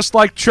is just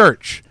like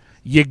church.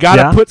 You got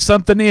to put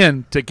something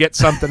in to get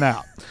something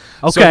out.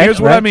 So here's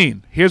what I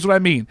mean. Here's what I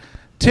mean.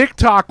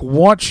 TikTok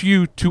wants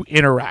you to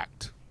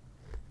interact.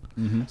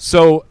 Mm-hmm.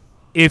 So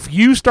if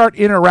you start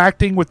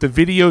interacting with the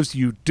videos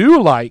you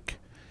do like,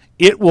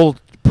 it will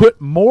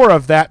put more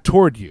of that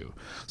toward you.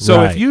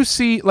 So if you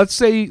see, let's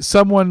say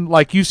someone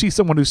who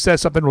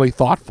says something really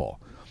thoughtful,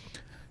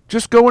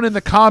 just going in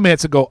the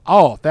comments and go,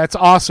 oh, that's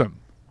awesome,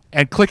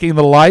 and clicking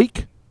the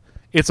like,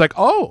 it's like,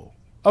 oh,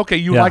 okay,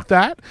 you like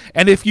that?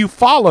 And if you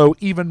follow,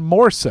 even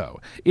more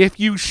so. If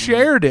you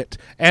shared it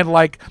and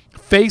like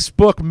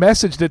Facebook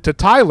messaged it to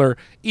Tyler,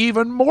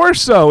 even more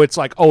so. It's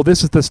like, oh,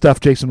 this is the stuff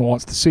Jason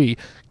wants to see.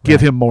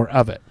 Give him more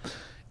of it.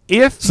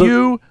 If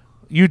you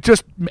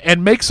just,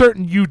 and make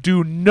certain you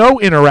do no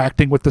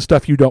interacting with the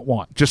stuff you don't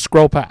want. Just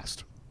scroll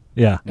past.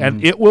 Yeah.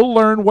 And it will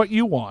learn what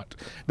you want.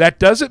 That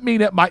doesn't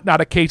mean it might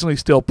not occasionally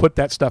still put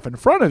that stuff in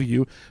front of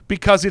you,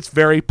 because it's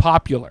very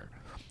popular.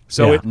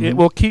 So it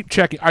will keep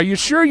checking. Are you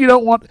sure you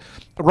don't want,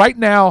 right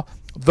now,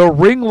 the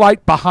ring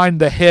light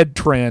behind the head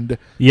trend?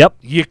 Yep.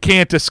 You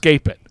can't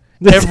escape it.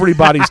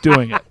 Everybody's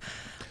doing it.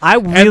 I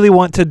really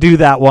want to do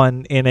that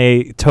one in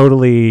a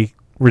totally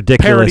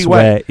ridiculous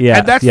way. Yeah.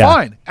 And that's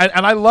fine.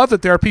 And I love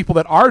that there are people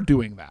that are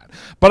doing that.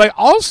 But I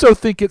also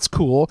think it's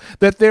cool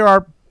that there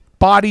are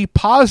body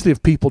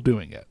positive people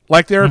doing it.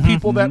 Like there are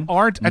people that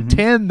aren't a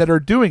 10 that are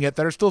doing it,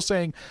 that are still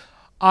saying,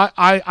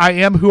 I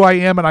am who I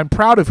am and I'm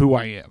proud of who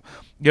I am.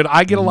 You know,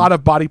 I get a lot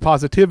of body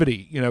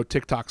positivity,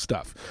 TikTok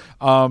stuff.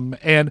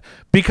 And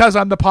because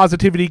I'm the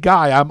positivity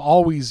guy, I'm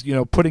always,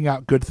 putting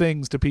out good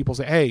things to people,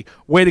 say, hey,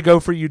 way to go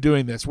for you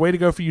doing this. Way to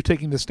go for you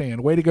taking the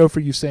stand. Way to go for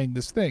you saying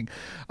this thing.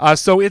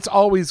 So it's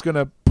always going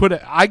to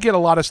I get a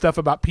lot of stuff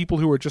about people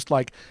who are just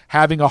like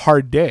having a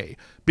hard day,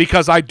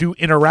 because I do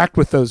interact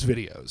with those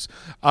videos.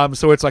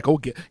 So it's like,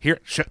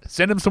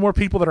 send them some more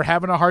people that are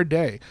having a hard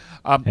day.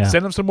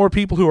 Send them some more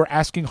people who are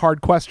asking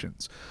hard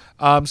questions.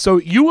 So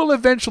you will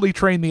eventually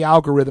train the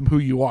algorithm who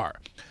you are.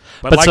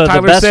 But like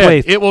Tyler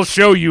said, it will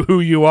show you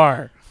who you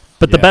are.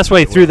 But the best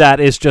way through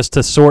that is just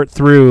to sort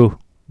through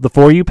the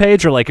For You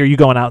page, or like, are you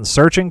going out and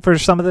searching for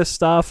some of this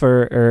stuff,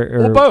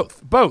 or well,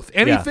 both.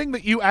 Anything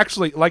that you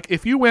actually, like,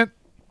 if you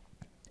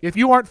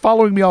aren't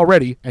following me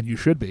already, and you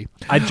should be.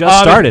 I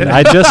just started.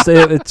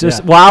 It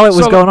just while it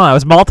was going on, I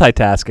was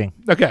multitasking.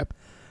 Okay.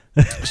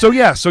 So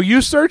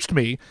you searched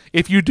me.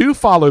 If you do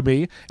follow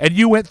me and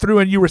you went through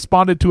and you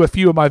responded to a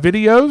few of my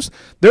videos,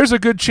 there's a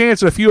good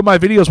chance that a few of my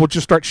videos will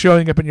just start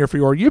showing up in your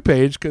For You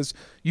page because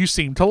you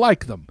seem to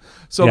like them.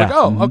 So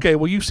okay,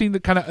 well, you've seen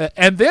the kind of,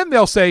 and then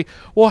they'll say,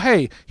 well,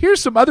 hey,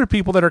 here's some other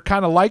people that are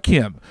kind of like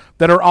him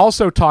that are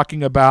also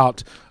talking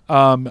about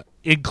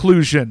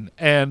inclusion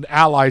and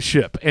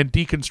allyship and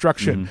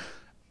deconstruction.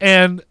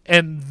 And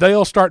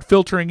they'll start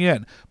filtering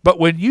in. But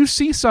when you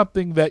see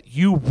something that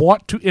you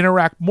want to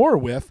interact more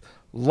with,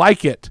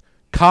 like it,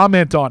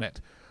 comment on it,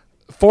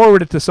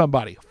 forward it to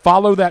somebody,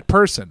 follow that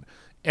person,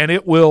 and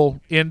it will,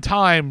 in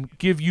time,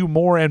 give you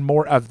more and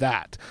more of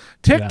that.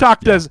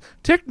 TikTok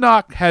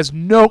has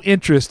no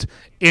interest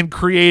in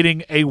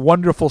creating a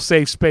wonderful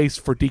safe space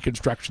for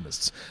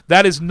deconstructionists.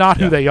 That is not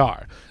who they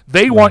are.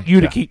 They want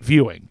you to keep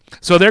viewing.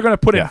 So they're going to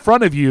put in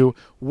front of you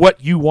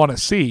what you want to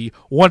see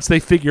once they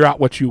figure out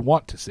what you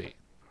want to see.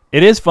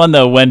 It is fun,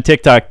 though, when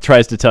TikTok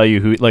tries to tell you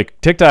who, like,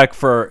 TikTok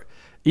for,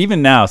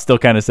 even now still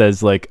kind of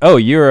says like, "Oh,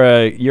 you're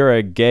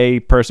a gay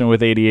person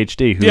with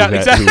ADHD who,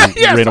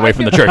 exactly. who ran away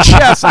from the church."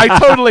 Yes, I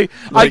totally.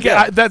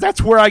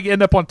 That's where I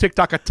end up on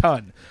TikTok a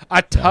ton.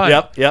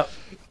 Yep.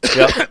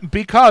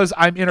 Because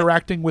I'm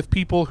interacting with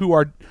people who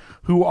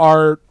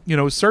are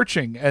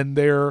searching, and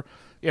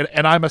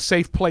and I'm a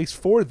safe place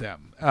for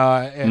them,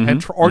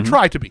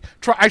 try to be.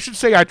 I should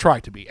say I try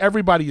to be.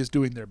 Everybody is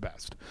doing their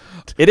best.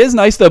 It is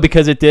nice though,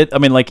 because it did. I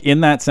mean, like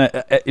in that sense,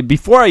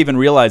 before I even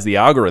realized the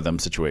algorithm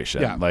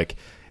situation, like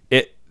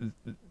it.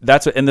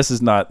 That's and this is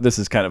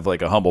kind of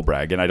like a humble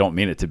brag, and I don't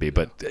mean it to be,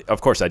 but of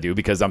course I do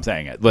because I'm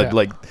saying it. But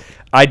like,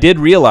 I did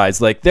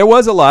realize like there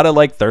was a lot of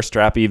like thirst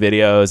trappy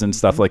videos and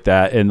stuff like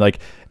that, and like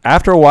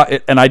after a while,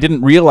 and I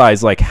didn't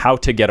realize like how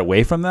to get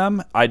away from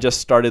them. I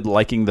just started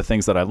liking the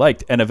things that I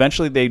liked, and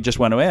eventually they just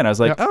went away, and I was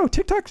like, oh,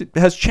 TikTok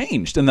has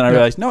changed, and then I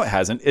realized no, it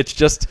hasn't. It's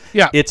just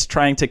it's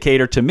trying to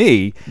cater to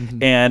me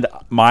and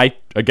my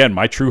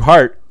true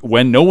heart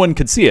when no one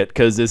could see it,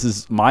 because this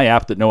is my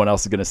app that no one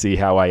else is going to see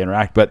how I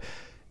interact, but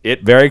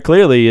it very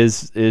clearly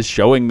is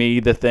showing me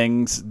the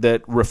things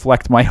that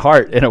reflect my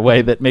heart in a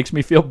way that makes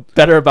me feel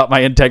better about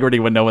my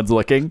integrity when no one's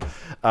looking.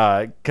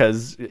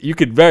 Because you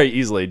could very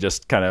easily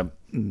just kind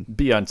of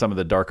be on some of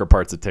the darker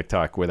parts of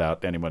TikTok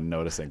without anyone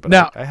noticing. But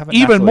now, I haven't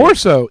even more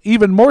so,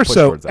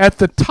 at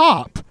the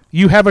top,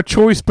 you have a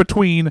choice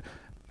between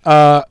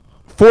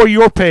for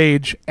your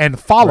page and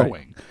following.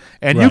 Right.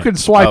 And you can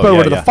swipe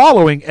over to the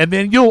following, and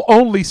then you'll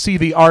only see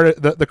the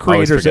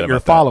creators that you're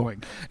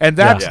following. And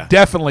that's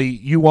definitely,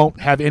 you won't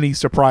have any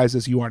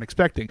surprises you aren't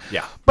expecting.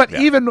 Yeah. But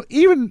even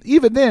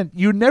then,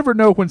 you never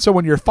know when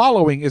someone you're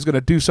following is going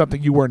to do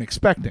something you weren't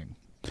expecting.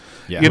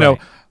 Yeah.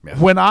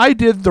 When I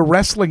did the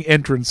wrestling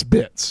entrance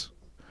bits,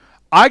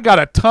 I got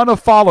a ton of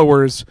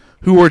followers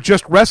who were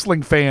just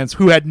wrestling fans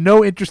who had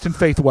no interest in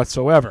faith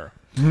whatsoever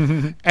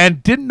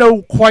and didn't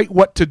know quite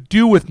what to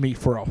do with me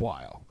for a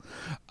while.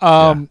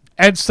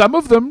 And some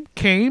of them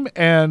came,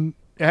 and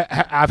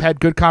I've had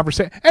good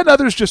conversation, and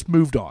others just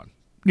moved on.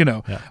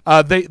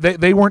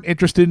 They weren't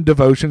interested in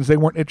devotions. They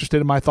weren't interested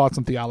in my thoughts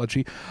on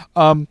theology.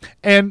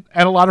 And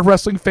a lot of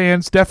wrestling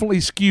fans definitely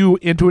skew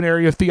into an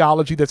area of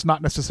theology that's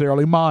not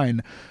necessarily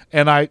mine.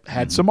 And I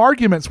had some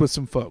arguments with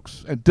some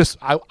folks, and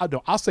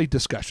I'll say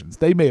discussions.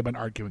 They may have been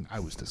arguing, I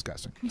was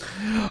discussing.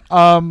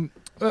 And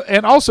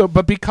also,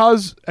 but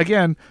because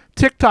again,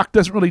 TikTok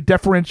doesn't really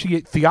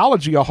differentiate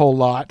theology a whole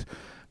lot.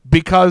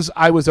 Because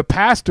I was a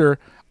pastor,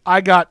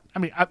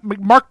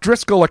 Mark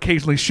Driscoll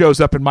occasionally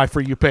shows up in my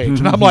For You page,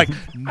 and I'm like,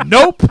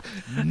 nope.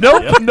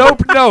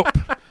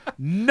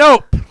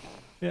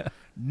 Yeah.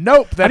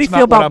 Nope, that's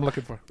not what I'm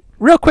looking for.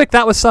 Real quick,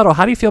 that was subtle.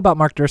 How do you feel about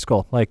Mark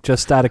Driscoll? Like,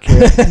 just out of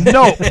curiosity.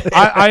 No,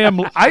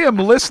 I am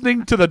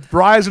listening to the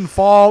Rise and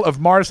Fall of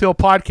Mars Hill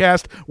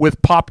podcast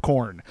with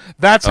popcorn.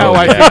 That's how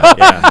I feel.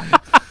 Yeah.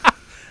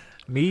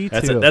 Me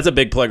too. That's a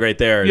big plug right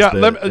there. Yeah,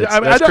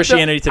 that's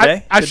Christianity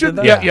Today. I should.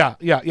 Yeah.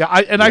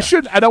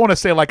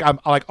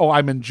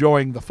 I'm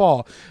enjoying the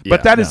fall,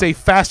 but that is a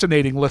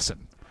fascinating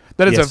listen.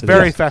 That is a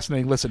very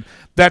fascinating listen.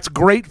 That's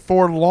great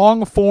for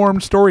long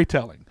form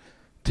storytelling.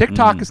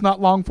 TikTok is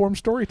not long form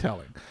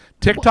storytelling.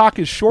 TikTok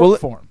is short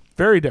form.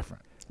 Very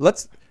different.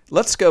 Let's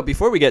go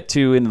before we get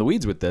too into the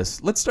weeds with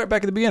this. Let's start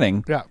back at the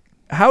beginning. Yeah.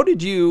 How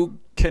did you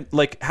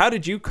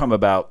come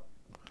about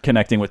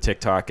connecting with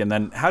TikTok, and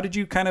then how did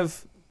you kind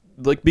of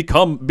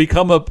become an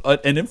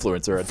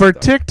influencer for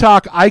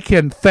TikTok? I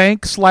can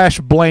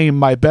thank/blame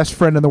my best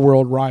friend in the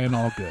world, Ryan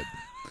Allgood.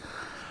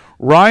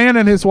 Ryan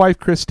and his wife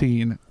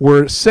Christine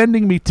were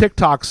sending me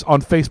TikToks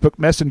on Facebook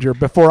Messenger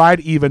before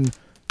I'd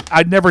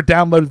never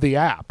downloaded the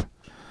app.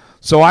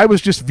 So I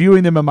was just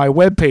viewing them on my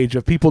webpage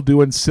of people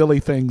doing silly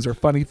things or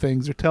funny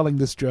things or telling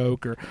this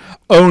joke or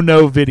oh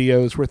no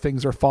videos where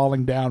things are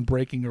falling down,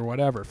 breaking or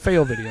whatever,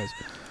 fail videos.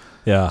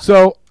 Yeah.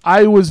 So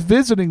I was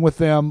visiting with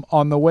them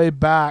on the way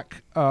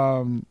back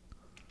from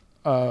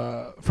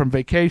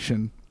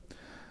vacation,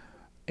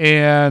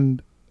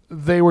 and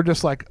they were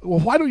just like, well,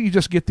 why don't you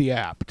just get the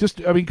app?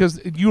 Because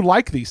you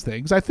like these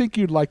things. I think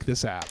you'd like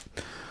this app.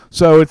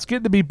 So it's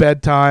getting to be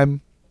bedtime.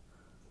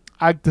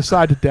 I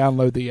decided to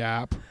download the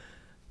app.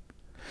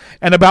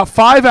 And about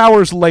 5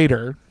 hours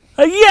later,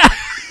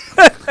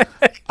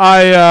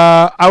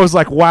 I was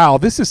like, wow,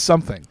 this is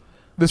something.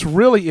 This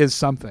really is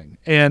something.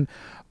 And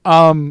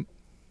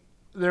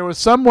there was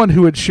someone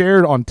who had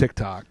shared on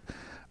TikTok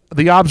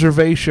the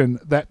observation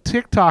that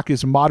TikTok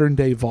is modern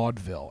day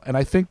vaudeville, and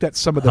I think that's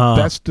some of the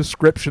best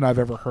description I've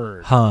ever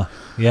heard.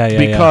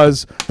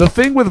 Because the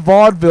thing with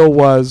vaudeville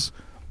was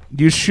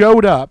you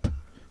showed up,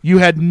 you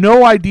had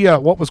no idea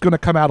what was going to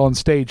come out on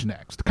stage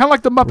next. Kind of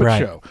like the Muppet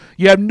Show.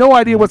 You have no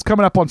idea what's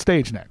coming up on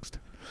stage next.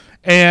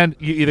 And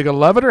you either going to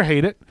love it or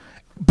hate it,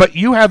 but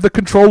you have the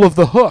control of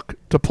the hook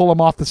to pull them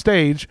off the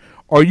stage,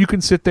 or you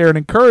can sit there and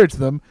encourage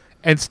them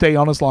and stay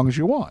on as long as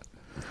you want.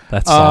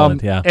 That's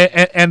solid, yeah.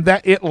 And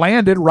that it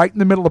landed right in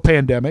the middle of the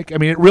pandemic. I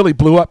mean, it really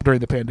blew up during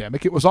the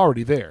pandemic. It was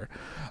already there.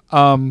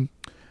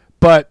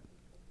 But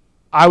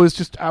I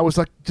was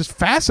like just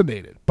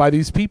fascinated by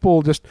these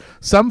people. Just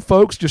some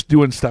folks just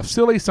doing stuff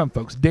silly, some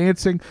folks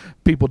dancing,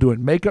 people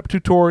doing makeup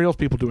tutorials,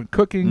 people doing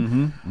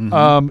cooking,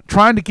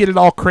 trying to get it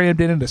all crammed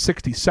in into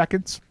 60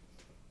 seconds.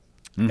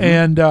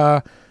 And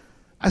I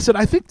said,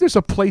 I think there's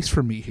a place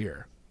for me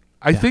here.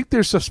 I think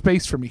there's a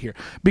space for me here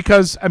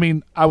because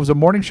I was a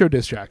morning show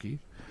disc jockey.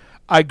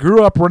 I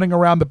grew up running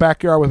around the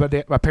backyard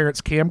with my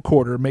parents'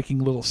 camcorder, making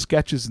little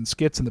sketches and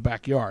skits in the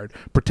backyard,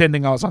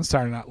 pretending I was on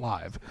Saturday Night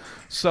Live.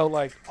 So,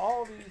 like,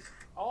 all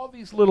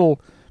these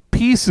little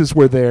pieces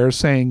were there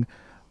saying,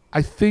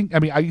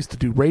 I used to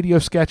do radio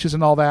sketches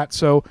and all that.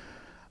 So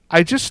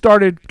I just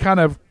started kind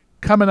of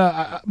coming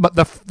up. But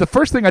the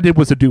first thing I did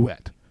was a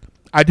duet.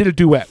 I did a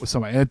duet with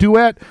somebody. And a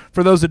duet,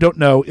 for those that don't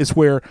know, is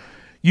where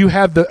you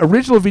have the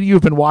original video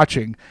you've been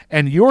watching,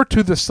 and you're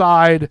to the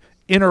side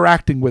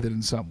interacting with it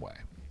in some way.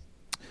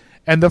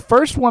 And the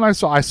first one I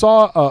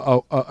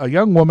saw a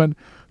young woman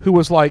who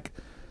was like,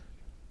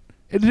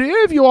 did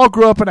any of you all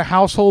grow up in a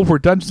household where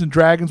Dungeons &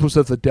 Dragons was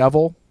of the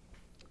devil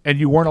and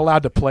you weren't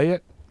allowed to play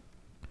it?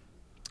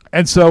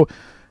 And so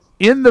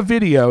in the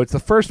video, it's the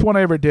first one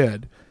I ever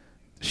did,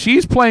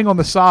 she's playing on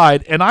the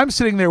side, and I'm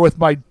sitting there with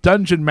my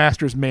Dungeon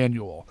Master's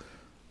manual,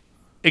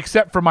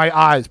 except for my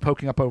eyes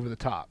poking up over the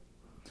top.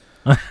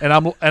 and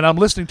I'm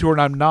listening to her,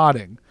 and I'm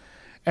nodding.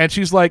 And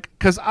she's like,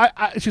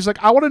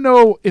 I want to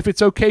know if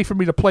it's okay for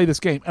me to play this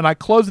game. And I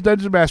close the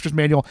Dungeon Master's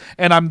manual,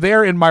 and I'm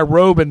there in my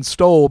robe and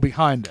stole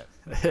behind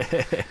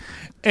it.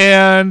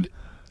 And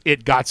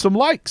it got some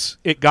likes.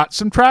 It got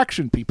some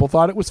traction. People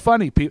thought it was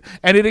funny.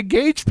 And it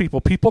engaged people.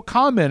 People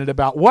commented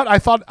about what I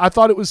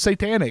thought it was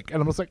satanic.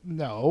 And I was like,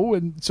 no.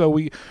 And so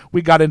we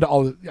got into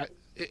all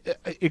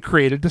it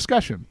created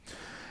discussion.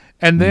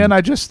 And then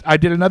I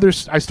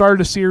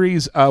started a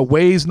series,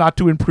 Ways Not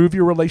to Improve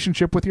Your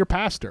Relationship with Your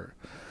Pastor.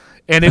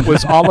 And it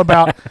was all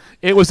about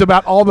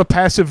all the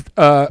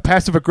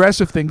passive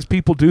aggressive things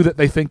people do that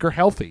they think are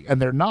healthy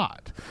and they're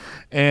not.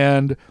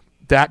 And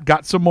that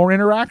got some more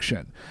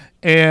interaction.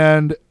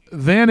 And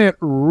then it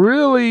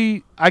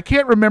really, I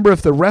can't remember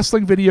if the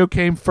wrestling video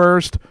came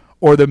first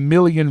or the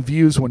million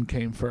views one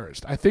came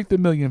first. I think the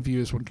million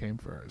views one came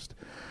first.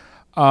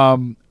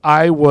 It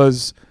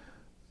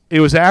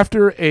was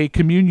after a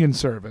communion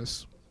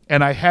service,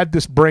 and I had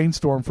this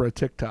brainstorm for a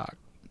TikTok.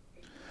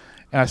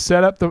 And I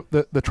set up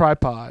the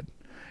tripod,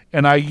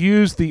 and I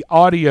used the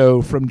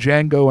audio from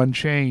Django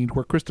Unchained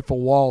where Christopher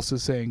Waltz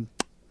is saying,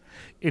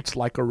 "It's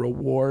like a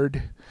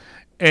reward."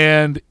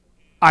 And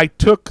I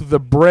took the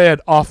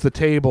bread off the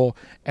table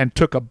and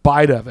took a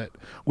bite of it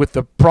with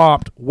the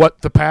prompt,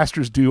 "What the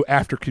pastors do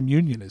after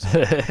communion is."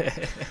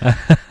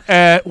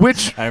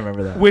 Which I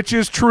remember that. Which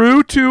is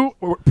true to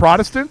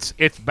Protestants.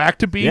 It's back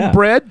to being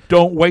bread.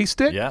 Don't waste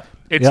it. Yeah.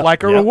 It's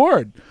like a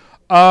reward.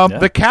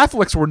 The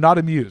Catholics were not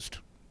amused.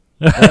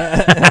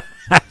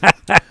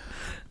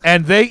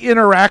 And they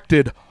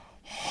interacted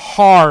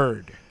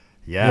hard.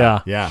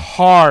 Yeah.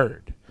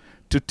 Hard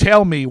to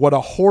tell me what a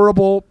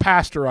horrible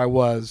pastor I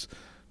was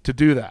to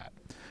do that.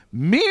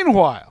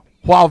 Meanwhile,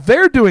 while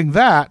they're doing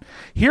that,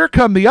 here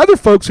come the other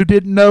folks who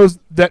didn't know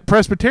that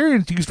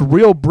Presbyterians used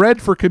real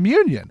bread for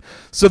communion.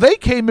 So they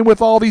came in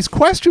with all these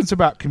questions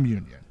about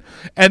communion.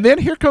 And then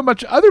here come a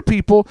bunch of other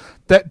people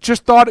that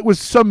just thought it was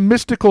some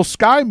mystical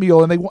sky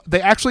meal, and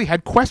they actually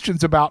had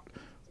questions about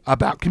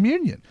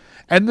communion.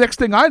 And the next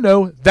thing I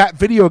know, that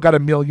video got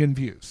 1 million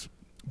views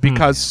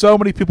because so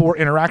many people were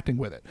interacting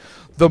with it.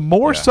 The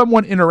more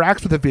someone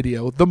interacts with a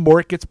video, the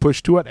more it gets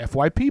pushed to an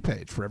FYP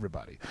page for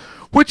everybody.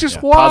 Which is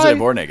why... Positive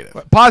or negative.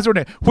 Positive or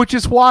negative. Which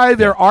is why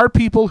there are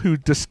people who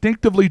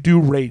distinctively do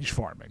rage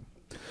farming.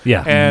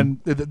 Yeah.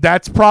 And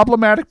that's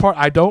problematic part.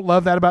 I don't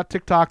love that about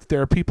TikTok.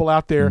 There are people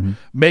out there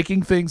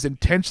making things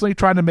intentionally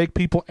trying to make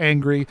people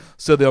angry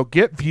so they'll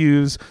get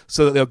views,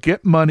 so that they'll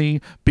get money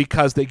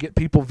because they get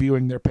people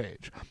viewing their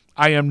page.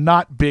 I am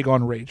not big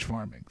on rage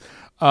farming.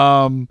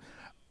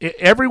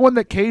 Everyone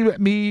that came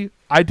at me,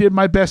 I did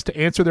my best to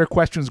answer their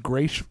questions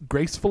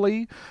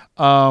gracefully.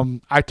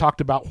 I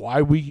talked about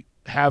why we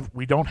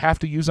don't have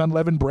to use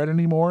unleavened bread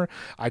anymore.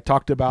 I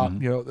talked about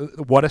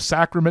what a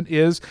sacrament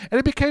is, and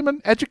it became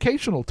an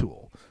educational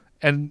tool,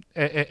 and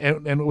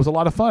it was a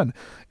lot of fun.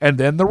 And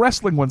then the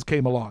wrestling ones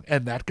came along,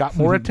 and that got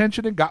more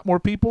attention and got more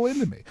people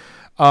into me.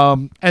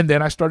 And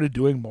then I started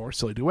doing more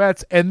silly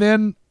duets, and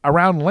then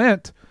around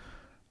Lent,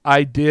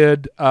 I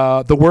did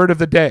the word of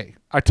the day.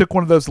 I took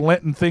one of those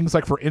Lenten things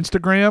like for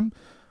Instagram,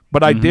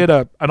 but I did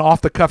an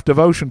off-the-cuff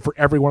devotion for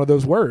every one of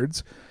those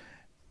words.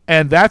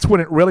 And that's when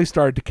it really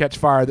started to catch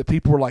fire, that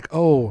people were like,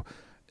 oh,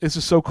 this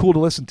is so cool to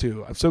listen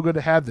to. I'm so good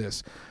to have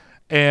this.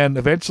 And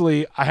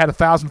eventually I had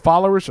 1,000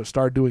 followers, so I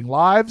started doing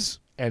lives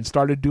and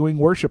started doing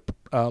worship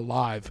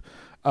live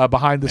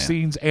behind the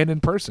scenes and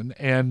in person.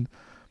 And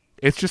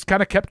it's just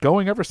kind of kept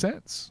going ever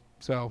since.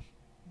 So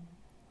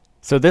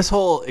this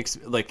whole,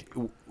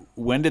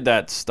 when did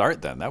that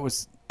start then? That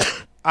was...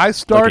 I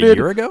started... Like a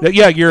year ago?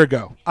 Yeah, a year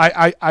ago.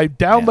 I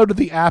downloaded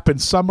the app in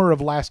summer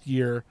of last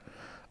year.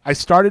 I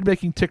started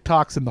making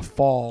TikToks in the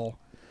fall.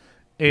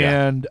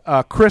 And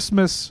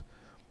Christmas,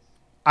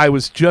 I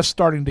was just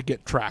starting to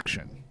get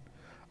traction.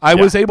 I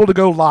was able to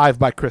go live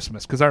by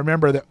Christmas because I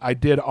remember that I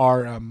did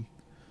our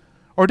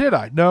or did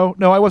I? No,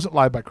 I wasn't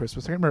live by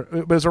Christmas. I remember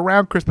it was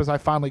around Christmas I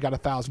finally got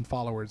 1,000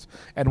 followers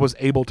and was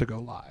able to go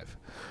live.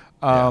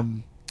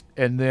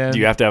 And then do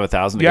you have to have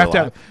 1,000 to you go have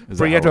to live?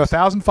 have, you have to have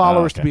 1,000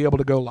 followers to be able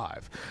to go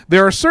live.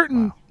 There are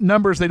certain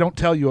numbers they don't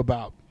tell you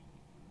about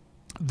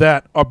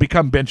that are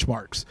become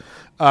benchmarks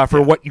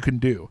for what you can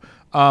do.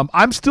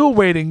 I'm still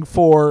waiting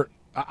for.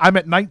 I'm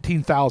at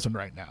 19,000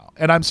 right now,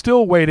 and I'm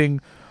still waiting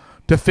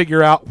to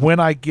figure out when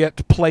I get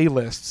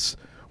playlists,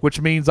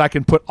 which means I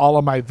can put all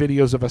of my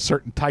videos of a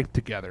certain type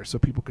together so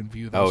people can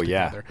view those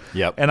together.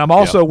 Yep. And I'm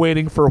also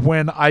waiting for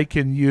when I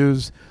can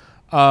use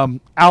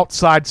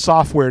outside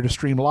software to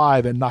stream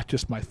live and not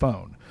just my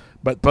phone.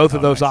 But both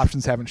of those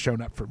options haven't shown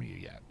up for me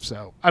yet.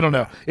 So I don't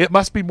know. It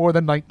must be more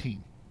than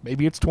 19.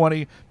 Maybe it's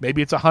 20.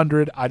 Maybe it's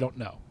 100. I don't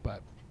know.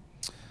 But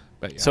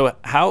yeah. So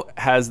how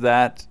has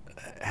that?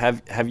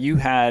 Have you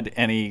had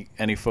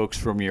any folks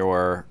from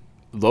your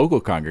local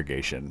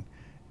congregation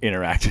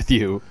interact with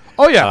you?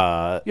 Oh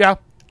yeah,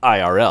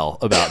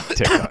 IRL about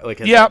TikTok. Like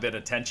has there been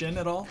a tension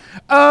at all?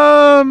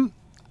 I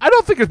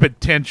don't think there's been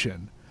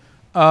tension.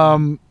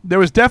 There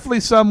was definitely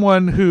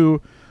someone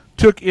who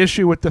took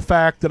issue with the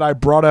fact that I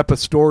brought up a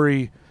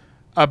story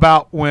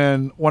about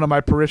when one of my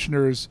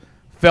parishioners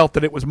felt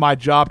that it was my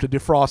job to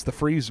defrost the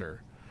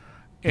freezer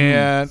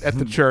and at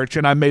the church,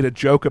 and I made a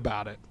joke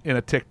about it in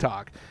a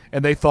TikTok,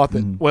 and they thought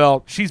that,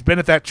 well, she's been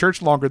at that church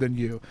longer than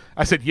you.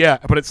 I said, yeah,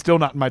 but it's still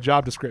not in my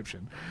job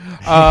description.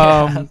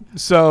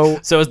 So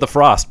is the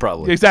frost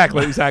probably.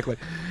 Exactly.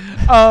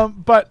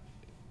 But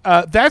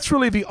that's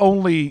really the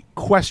only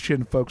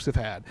question folks have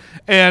had.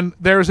 And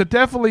there's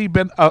definitely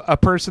been a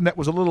person that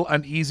was a little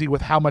uneasy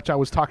with how much I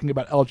was talking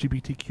about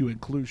LGBTQ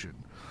inclusion.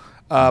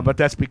 But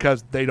that's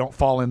because they don't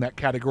fall in that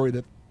category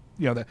that,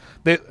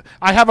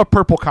 I have a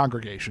purple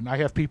congregation. I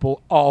have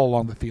people all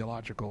along the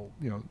theological,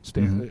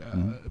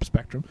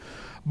 spectrum.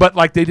 But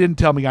like they didn't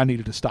tell me I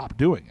needed to stop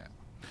doing it.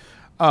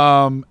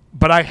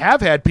 But I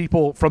have had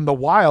people from the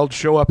wild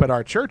show up at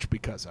our church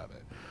because of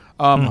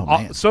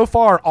it. So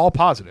far, all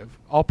positive.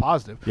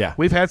 Yeah.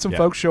 We've had some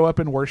folks show up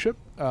in worship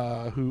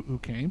who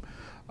came,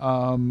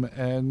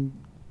 and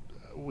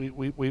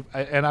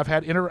I've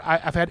had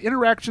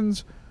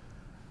interactions,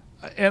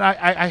 and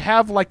I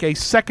have like a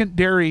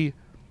secondary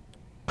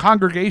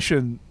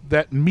congregation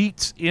that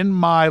meets in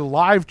my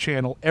live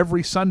channel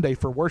every Sunday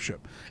for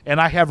worship,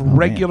 and I have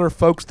regular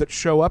folks that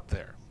show up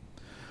there.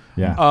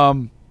 Yeah.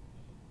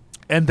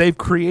 And they've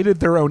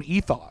created their own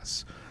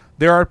ethos.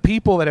 There are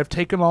people that have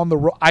taken on the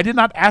role. I did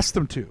not ask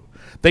them to.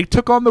 They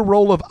took on the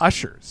role of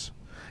ushers.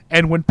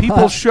 And when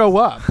people show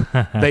up,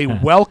 they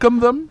welcome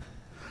them.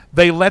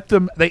 They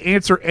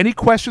answer any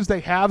questions they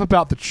have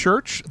about the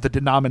church, the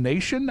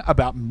denomination,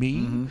 about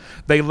me.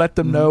 They let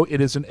them know it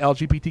is an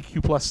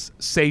LGBTQ plus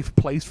safe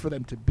place for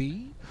them to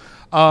be.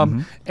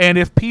 And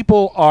if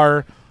people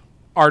are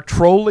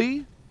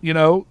trolly,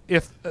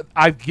 if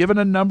I've given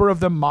a number of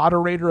them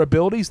moderator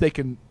abilities, they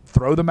can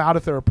throw them out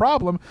if they're a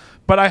problem.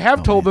 But I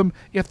have told them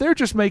if they're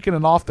just making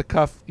an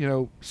off-the-cuff,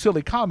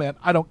 silly comment,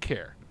 I don't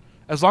care,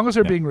 as long as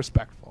they're being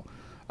respectful.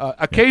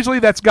 Occasionally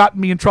that's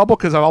gotten me in trouble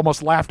because I've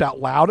almost laughed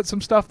out loud at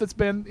some stuff that's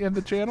been in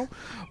the channel.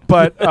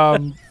 But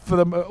I'll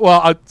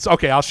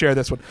share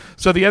this one.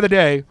 So the other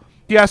day,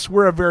 yes,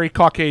 we're a very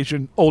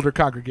Caucasian, older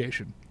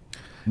congregation.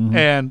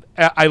 And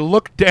I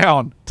looked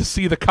down to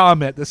see the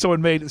comment that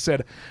someone made that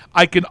said,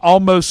 I can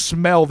almost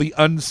smell the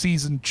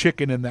unseasoned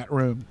chicken in that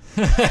room.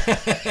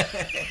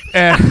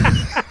 And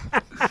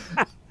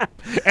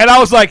I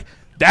was like,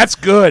 that's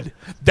good.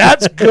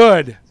 That's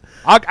good.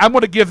 I'm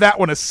going to give that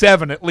one a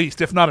 7 at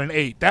least, if not an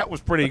 8. That was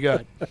pretty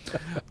good.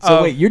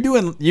 So wait, you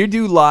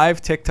do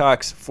live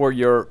TikToks for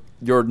your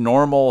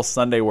normal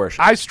Sunday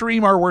worship? I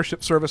stream our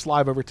worship service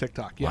live over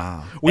TikTok.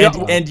 Yeah.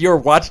 Wow. And you're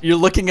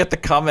looking at the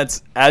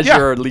comments as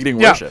you're leading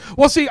worship.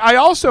 Well, see, I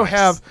also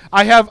have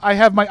my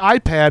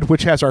iPad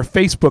which has our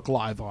Facebook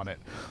Live on it.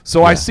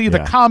 So I see the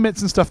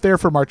comments and stuff there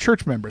from our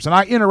church members, and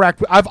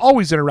I've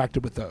always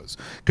interacted with those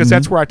because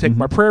that's where I take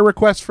my prayer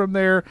requests from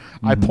there.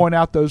 I point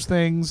out those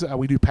things.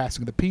 We do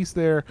passing of the peace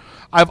there.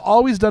 I've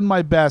always done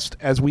my best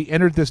as we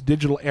entered this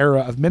digital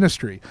era of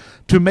ministry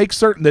to make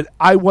certain that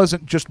I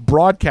wasn't just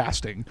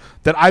broadcasting,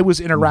 that I was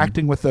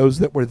interacting with those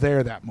that were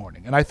there that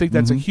morning. And I think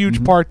that's a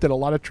huge part that a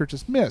lot of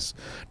churches miss.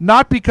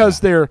 Not because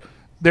they're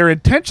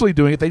intentionally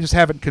doing it, they just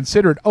haven't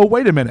considered, oh,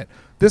 wait a minute,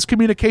 this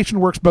communication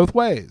works both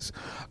ways.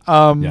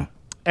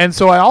 And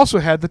so I also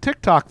had the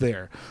TikTok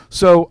there.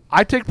 So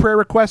I take prayer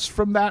requests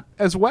from that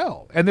as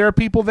well. And there are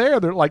people there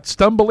that like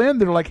stumble in,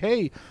 they're like,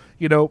 hey,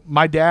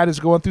 my dad is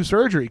going through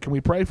surgery. Can we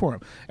pray for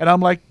him? And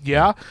I'm like,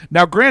 yeah.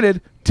 Now,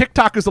 granted,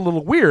 TikTok is a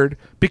little weird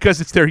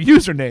because it's their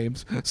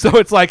usernames. So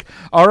it's like,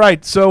 all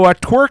right, so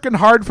Twerking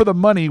Hard for the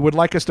Money would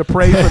like us to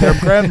pray for their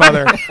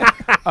grandmother.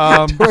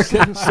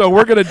 So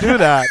we're going to do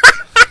that.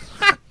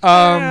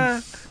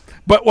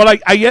 But what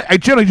I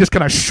generally just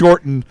kind of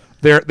shorten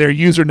their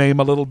username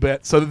a little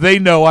bit so that they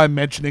know I'm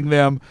mentioning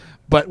them,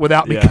 but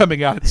without me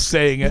coming out and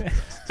saying it.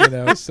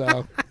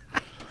 So.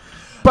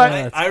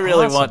 But I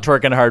really want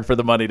Twerking Hard for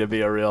the Money to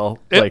be a real.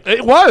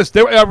 It was.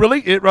 I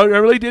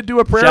really did do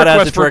a prayer Shout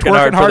out request to for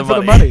Twerking Hard for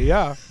the Money.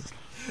 Yeah.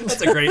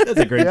 That's a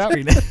great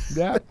screen.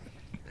 Yeah.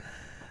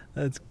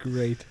 That's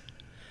great.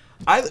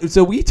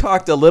 So we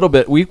talked a little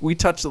bit. We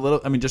touched a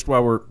little. I mean, just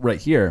while we're right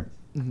here,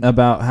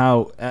 about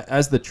how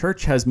as the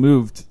church has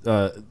moved,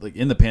 like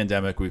in the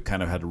pandemic, we've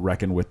kind of had to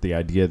reckon with the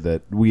idea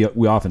that we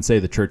often say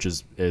the church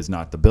is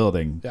not the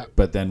building,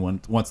 but then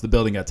once the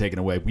building got taken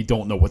away, we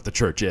don't know what the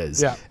church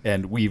is. Yeah.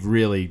 And we've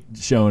really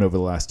shown over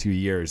the last 2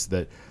 years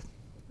that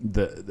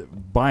the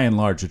by and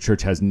large the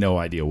church has no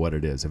idea what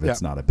it is if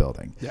it's not a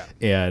building. Yeah.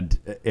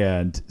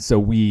 And so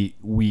we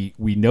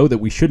know that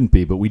we shouldn't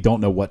be, but we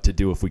don't know what to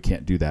do if we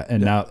can't do that.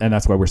 And now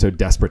that's why we're so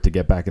desperate to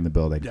get back in the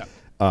building.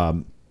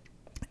 Yeah.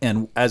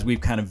 And as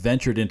we've kind of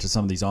ventured into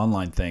some of these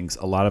online things,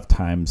 a lot of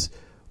times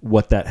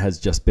what that has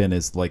just been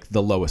is like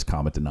the lowest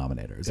common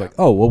denominator. It's like,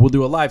 oh, well, we'll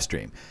do a live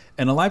stream.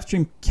 And a live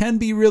stream can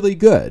be really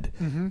good,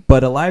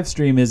 but a live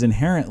stream is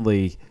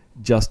inherently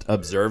just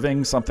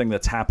observing something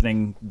that's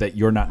happening that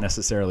you're not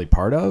necessarily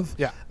part of.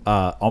 Yeah.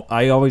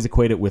 I always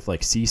equate it with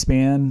like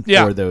C-SPAN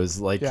or those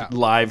like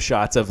live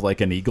shots of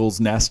like an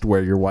eagle's nest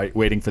where you're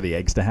waiting for the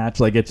eggs to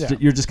hatch. Like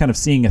you're just kind of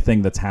seeing a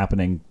thing that's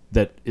happening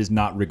that is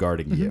not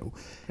regarding you.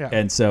 Yeah.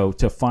 And so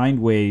to find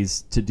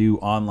ways to do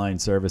online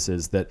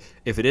services that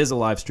if it is a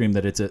live stream,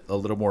 that it's a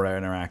little more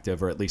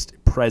interactive or at least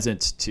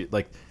present to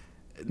like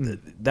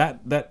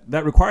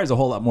that requires a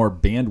whole lot more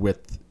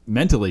bandwidth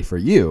mentally for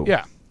you.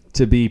 Yeah.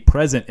 To be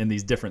present in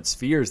these different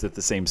spheres at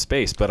the same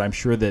space. But I'm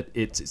sure that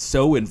it's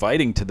so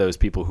inviting to those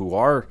people who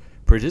are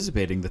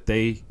participating that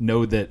they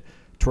know that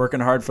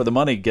Twerking Hard for the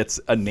Money gets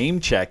a name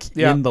check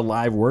in the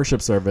live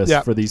worship service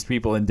for these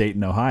people in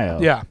Dayton,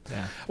 Ohio. Yeah.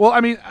 Well, I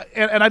mean,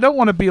 and I don't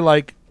want to be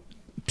like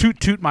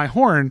toot my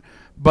horn,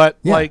 but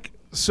like,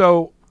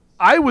 so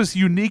I was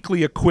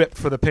uniquely equipped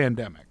for the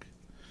pandemic.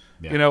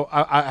 Yeah. You know,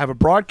 I have a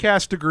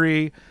broadcast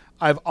degree.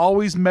 I've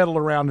always meddled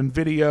around in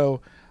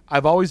video.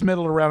 I've always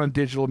meddled around in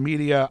digital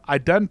media.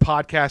 I'd done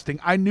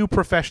podcasting. I knew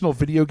professional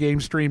video game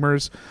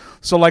streamers.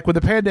 So like when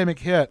the pandemic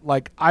hit,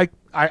 like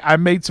I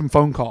made some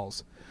phone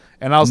calls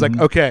and I was like,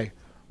 okay,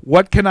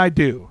 what can I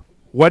do?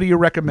 What do you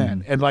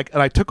recommend? And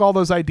I took all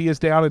those ideas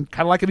down and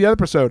kind of like in the other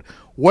episode,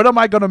 what am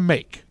I going to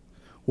make?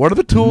 What are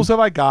the tools have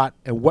I got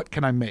and what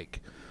can I make?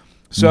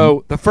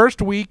 So the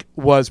first week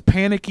was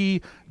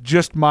panicky,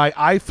 just my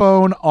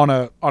iPhone on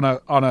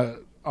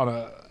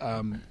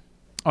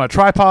a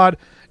tripod.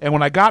 And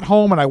when I got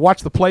home and I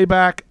watched the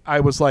playback,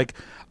 I was like,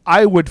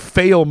 I would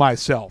fail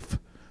myself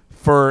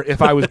for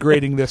if I was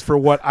grading this for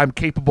what I'm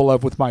capable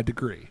of with my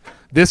degree.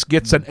 This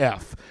gets an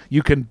F.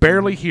 You can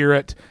barely hear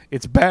it.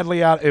 It's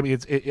badly out. I mean,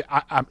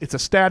 it's a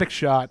static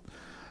shot.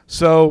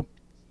 So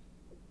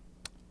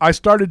I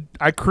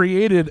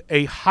created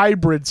a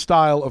hybrid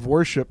style of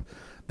worship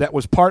that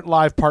was part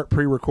live, part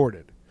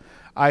pre-recorded.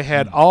 I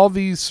had all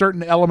these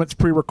certain elements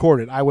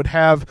pre-recorded. I would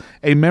have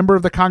a member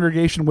of the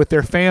congregation with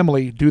their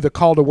family do the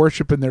call to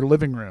worship in their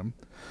living room,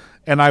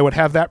 and I would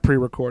have that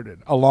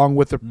pre-recorded along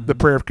with the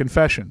prayer of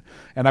confession.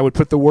 And I would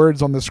put the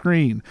words on the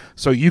screen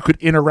so you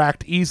could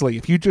interact easily.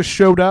 If you just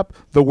showed up,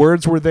 the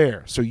words were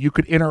there so you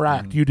could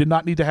interact. You did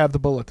not need to have the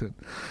bulletin.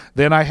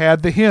 Then I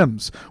had the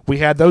hymns. We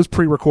had those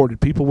pre-recorded.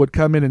 People would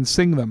come in and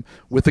sing them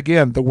with,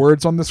 again, the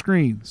words on the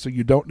screen so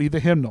you don't need the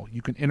hymnal.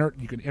 You can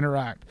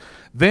interact.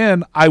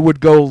 Then I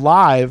would go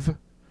live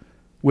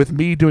with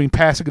me doing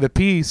passing of the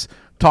peace,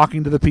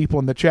 talking to the people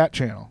in the chat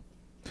channel.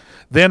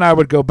 Then I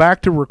would go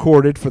back to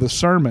recorded for the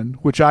sermon,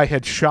 which I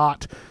had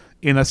shot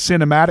in a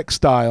cinematic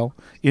style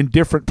in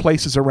different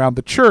places around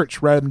the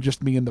church rather than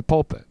just me in the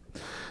pulpit.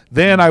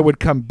 Then I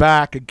would come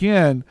back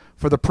again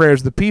for the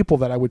prayers of the people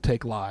that I would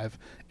take live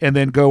and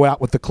then go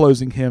out with the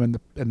closing hymn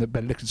and the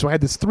benediction. So I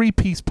had this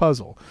 3-piece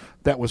puzzle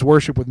that was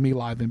worship with me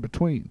live in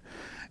between.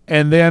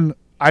 And then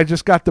I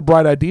just got the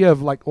bright idea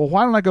of like, well,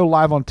 why don't I go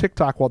live on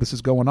TikTok while this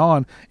is going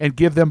on and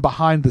give them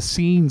behind the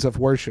scenes of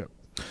worship?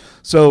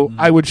 So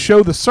I would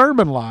show the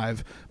sermon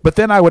live, but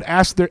then I would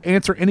answer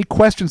any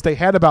questions they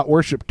had about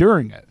worship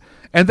during it.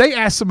 And they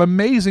asked some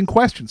amazing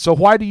questions. So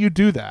why do you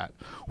do that?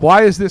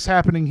 Why is this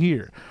happening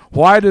here?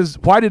 Why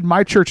did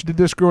my church do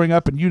this growing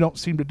up and you don't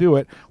seem to do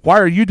it? Why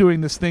are you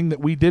doing this thing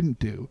that we didn't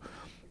do?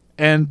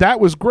 And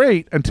that was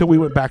great until we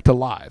went back to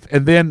live.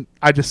 And then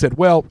I just said,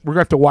 well, we're going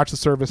to have to watch the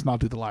service and I'll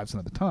do the lives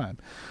another time.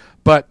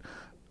 But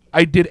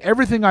I did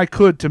everything I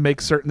could to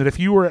make certain that if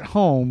you were at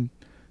home,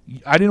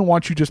 I didn't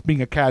want you just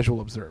being a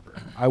casual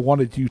observer. I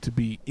wanted you to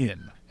be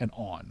in and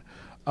on,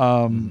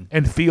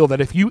 and feel that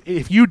if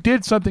you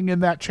did something in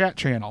that chat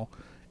channel,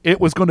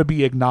 it was going to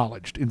be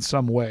acknowledged in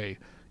some way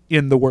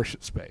in the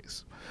worship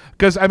space.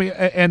 Because I mean,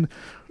 and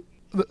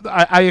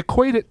I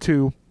equate it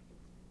to,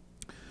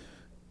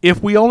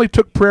 if we only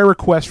took prayer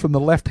requests from the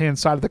left-hand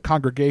side of the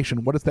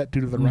congregation, what does that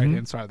do to the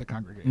right-hand side of the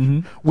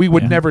congregation? We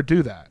would never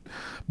do that.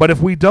 But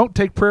if we don't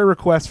take prayer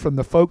requests from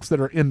the folks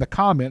that are in the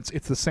comments,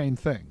 it's the same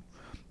thing.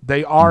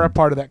 They are a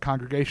part of that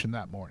congregation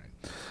that morning.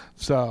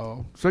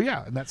 So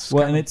yeah, and that's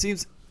well, and it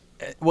seems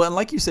well, and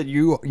like you said,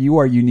 you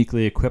are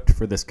uniquely equipped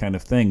for this kind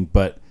of thing.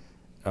 But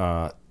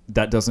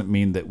that doesn't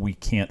mean that we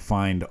can't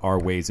find our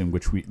ways in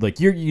which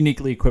you're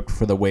uniquely equipped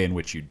for the way in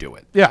which you do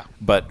it. Yeah.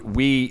 But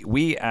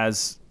we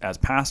as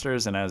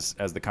pastors and as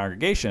the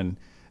congregation,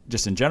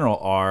 just in general,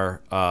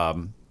 are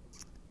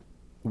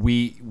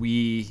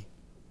we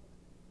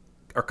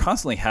are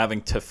constantly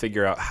having to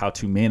figure out how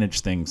to manage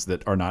things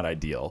that are not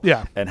ideal.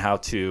 Yeah. And how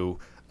to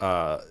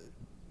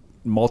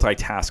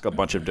multitask a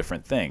bunch of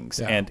different things.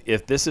 Yeah. And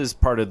if this is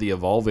part of the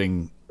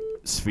evolving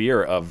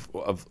sphere of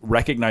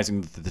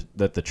recognizing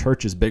that the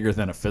church is bigger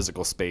than a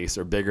physical space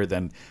or bigger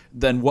than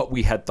what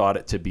we had thought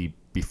it to be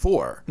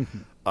before,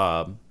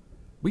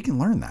 we can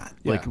learn that.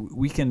 Yeah.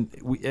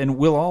 And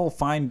we'll all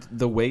find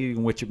the way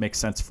in which it makes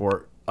sense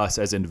for us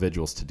as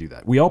individuals to do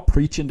that. We all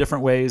preach in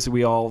different ways.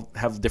 We all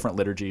have different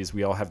liturgies.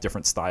 We all have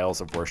different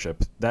styles of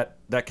worship. That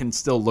can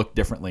still look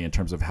differently in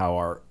terms of how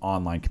our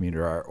online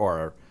community or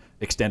our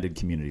extended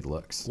community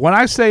looks. When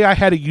I say I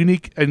had a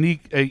unique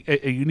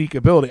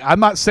ability, I'm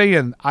not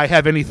saying I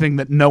have anything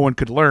that no one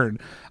could learn.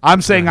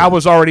 I'm saying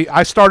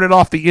I started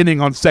off the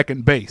inning on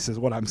second base is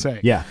what I'm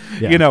saying. Yeah.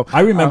 You know,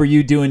 I remember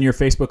you doing your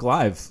Facebook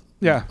Live.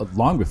 Yeah.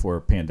 Long before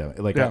pandemic.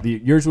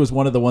 Yours was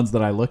one of the ones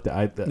that I looked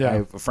at. I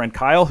have a friend,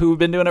 Kyle, who had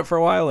been doing it for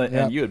a while,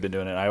 and you had been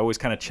doing it. I always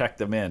kind of checked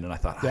them in, and I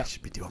thought, I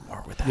should be doing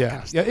more with that. Yeah.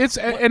 Kind of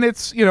stuff.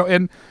 It's you know,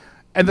 and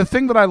the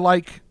thing that I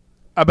like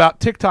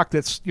about TikTok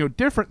that's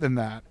different than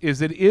that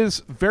is it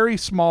is very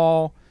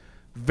small,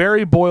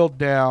 very boiled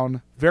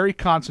down, very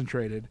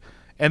concentrated,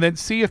 and then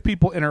see if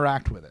people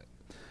interact with it.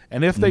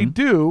 And if they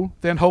do,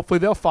 then hopefully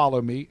they'll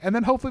follow me, and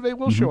then hopefully they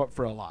will show up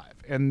for a live,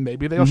 and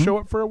maybe they'll show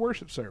up for a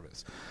worship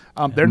service.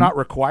 They're not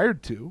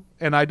required to,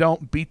 and I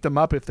don't beat them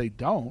up if they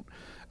don't.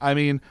 I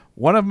mean,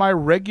 one of my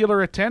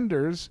regular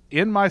attenders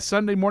in my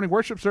Sunday morning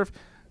worship service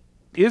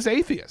is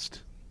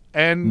atheist,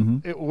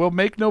 and it will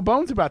make no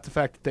bones about the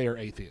fact that they are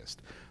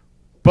atheist.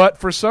 But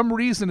for some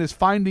reason is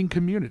finding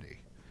community.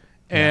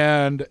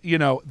 And,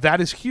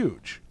 that is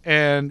huge.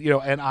 And,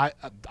 and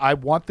I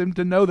want them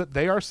to know that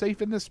they are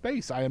safe in this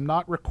space. I am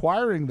not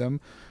requiring them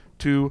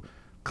to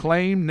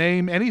claim,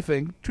 name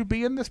anything to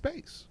be in the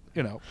space,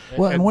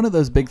 Well, and one of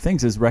those big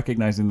things is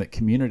recognizing that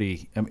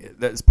community,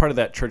 that's part of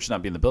that church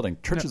not being the building.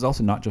 Church is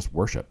also not just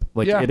worship.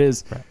 It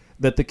is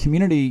that the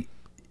community,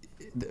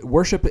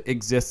 worship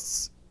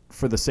exists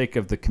for the sake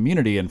of the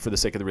community and for the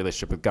sake of the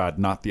relationship with God,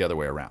 not the other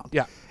way around.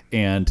 Yeah.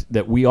 And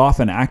that we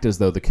often act as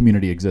though the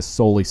community exists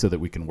solely so that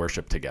we can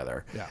worship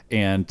together. Yeah.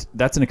 And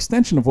that's an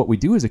extension of what we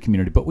do as a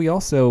community, but we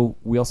also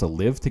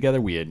live together.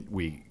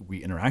 We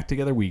interact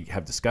together. We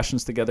have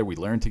discussions together. We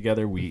learn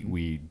together.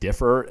 We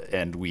differ,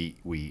 and we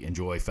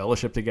enjoy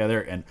fellowship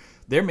together. And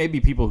there may be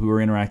people who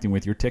are interacting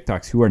with your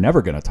TikToks who are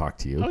never going to talk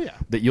to you,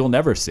 that you'll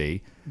never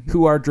see,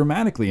 who are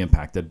dramatically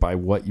impacted by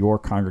what your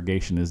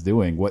congregation is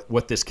doing,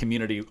 what this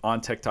community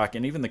on TikTok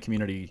and even the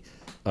community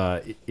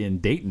in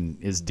Dayton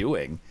is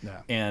doing.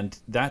 Yeah. And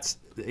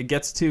it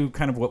gets to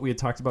kind of what we had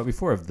talked about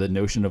before of the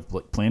notion of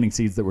planting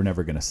seeds that we're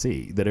never going to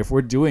see. That if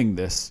we're doing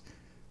this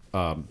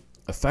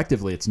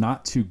effectively, it's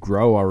not to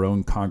grow our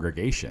own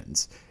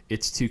congregations.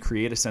 It's to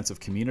create a sense of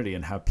community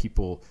and have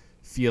people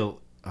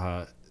feel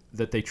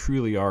that they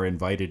truly are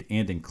invited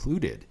and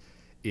included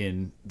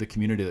in the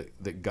community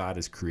that God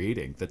is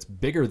creating. That's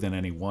bigger than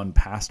any one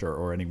pastor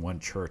or any one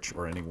church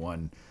or any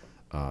one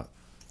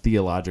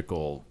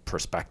theological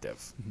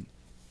perspective.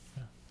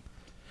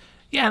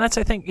 Yeah, and that's,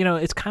 I think,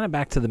 it's kind of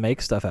back to the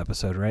Make Stuff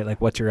episode, right? Like,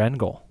 what's your end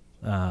goal?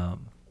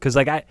 Because,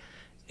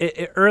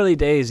 early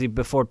days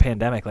before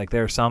pandemic,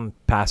 there are some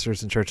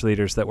pastors and church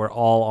leaders that were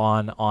all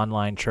on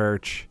online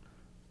church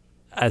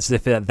as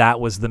if that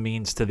was the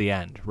means to the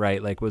end,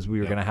 right? We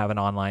were going to have an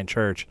online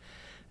church.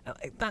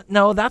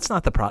 No, that's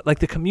not the product.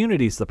 The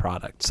community's the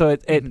product. So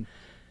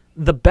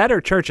the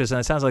better churches, and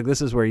it sounds like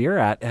this is where you're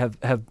at,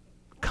 have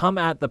come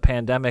at the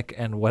pandemic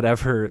and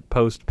whatever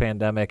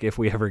post-pandemic, if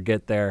we ever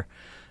get there,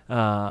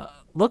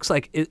 looks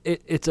like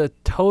it's a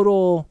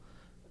total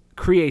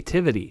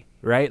creativity,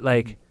 right?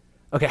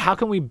 Okay, how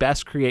can we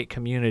best create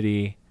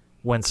community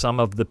when some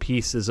of the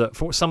pieces,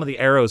 some of the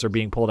arrows are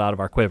being pulled out of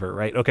our quiver,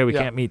 right? Okay, we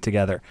can't meet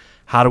together.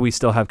 How do we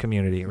still have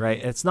community,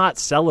 right? It's not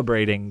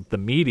celebrating the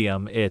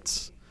medium.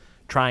 It's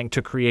trying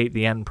to create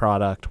the end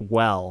product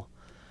well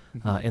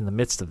in the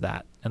midst of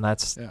that. And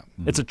that's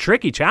it's a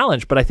tricky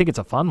challenge, but I think it's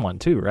a fun one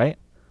too, right?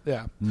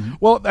 Yeah.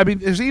 Well, I mean,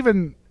 there's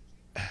even...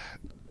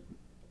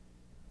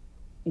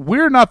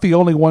 We're not the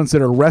only ones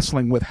that are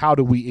wrestling with how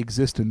do we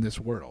exist in this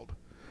world.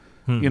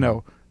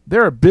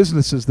 There are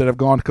businesses that have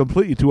gone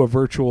completely to a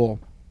virtual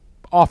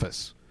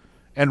office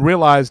and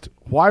realized,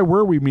 why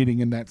were we meeting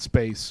in that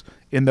space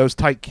in those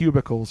tight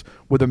cubicles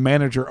with a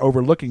manager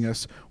overlooking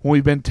us when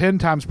we've been 10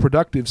 times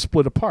productive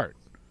split apart?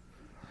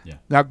 Yeah.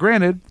 Now,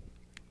 granted,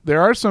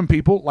 there are some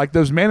people like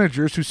those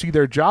managers who see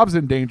their jobs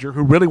in danger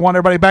who really want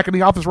everybody back in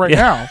the office right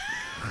now.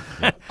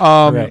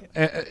 Right.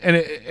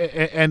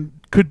 And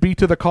could be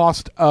to the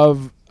cost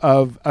of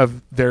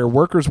their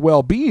workers'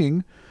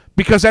 well-being,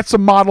 because that's a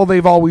model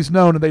they've always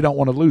known and they don't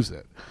want to lose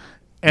it.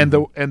 And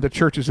the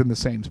church is in the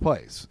same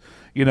place.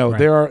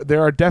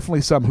 There are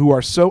definitely some who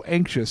are so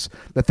anxious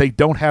that they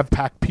don't have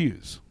packed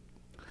pews.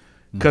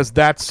 because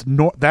that's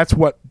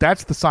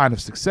the sign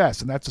of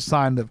success, and that's a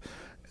sign of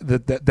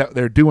that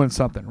they're doing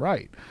something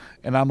right.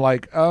 And I'm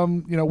like,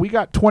 we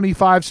got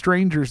 25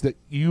 strangers that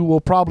you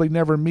will probably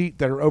never meet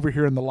that are over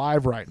here in the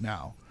live right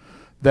now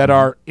that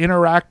are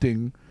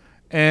interacting,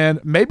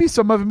 and maybe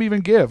some of them even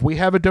give. I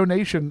have a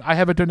donation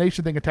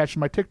thing attached to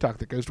my TikTok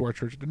that goes to our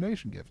church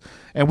donation gifts,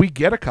 and we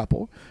get a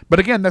couple. But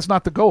again, that's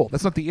not the goal.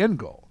 That's not the end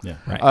goal. Yeah,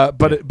 right.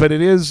 But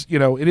it is,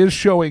 it is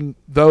showing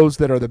those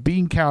that are the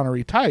bean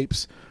countery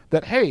types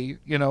that, hey,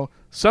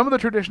 some of the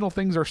traditional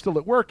things are still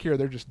at work here.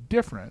 They're just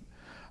different.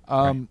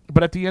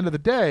 But at the end of the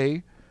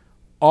day,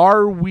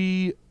 are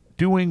we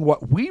doing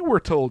what we were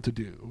told to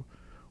do,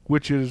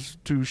 which is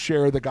to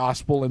share the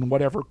gospel in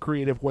whatever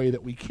creative way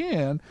that we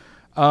can,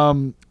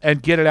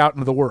 and get it out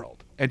into the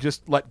world and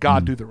just let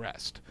God do the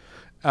rest?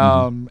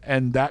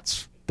 And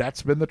that's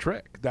been the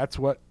trick. That's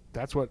what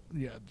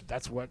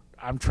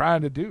I'm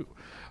trying to do.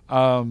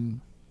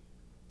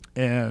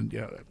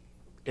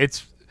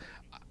 It's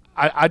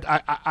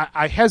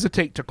I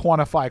hesitate to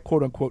quantify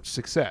quote unquote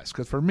success,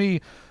 because for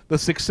me the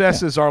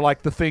successes are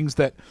like the things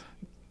that,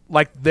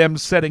 like them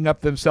setting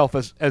up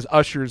themselves as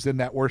ushers in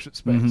that worship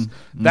space.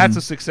 That's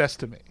a success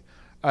to me.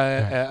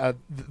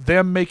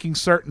 Them making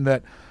certain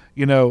that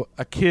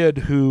a kid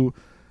who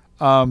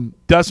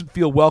doesn't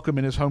feel welcome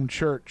in his home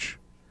church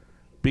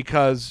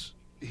because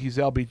he's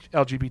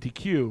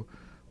LGBTQ,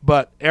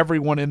 but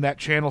everyone in that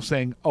channel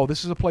saying, oh,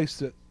 this is a place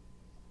that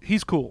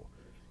he's cool.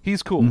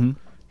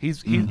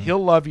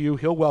 He'll love you.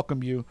 He'll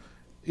welcome you.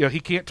 He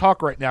can't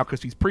talk right now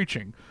because he's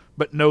preaching,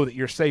 but know that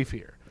you're safe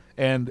here,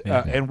 and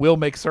we'll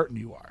make certain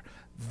you are.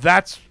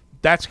 That's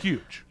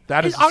huge.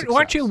 That is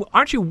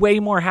aren't you way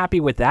more happy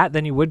with that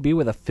than you would be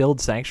with a filled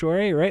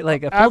sanctuary, right?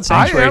 Like a filled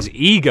sanctuary is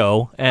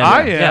ego. And,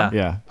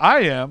 I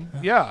am.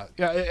 Yeah.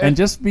 And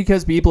just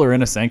because people are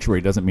in a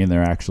sanctuary doesn't mean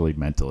they're actually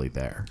mentally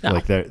there. No.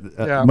 Like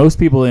most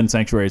people in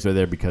sanctuaries are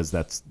there because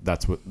that's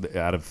what,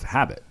 out of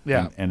habit.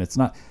 Yeah. And it's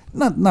not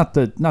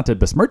to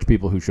besmirch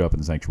people who show up in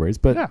the sanctuaries,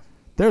 but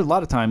there are a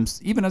lot of times,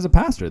 even as a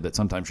pastor, that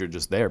sometimes you're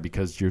just there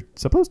because you're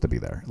supposed to be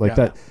there. Like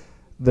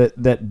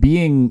that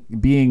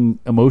being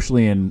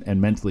emotionally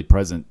and mentally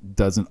present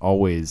doesn't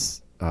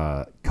always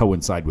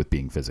coincide with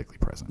being physically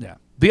present. Yeah.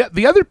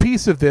 The other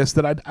piece of this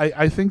that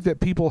I think that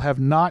people have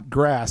not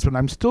grasped, and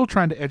I'm still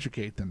trying to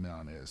educate them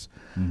on, is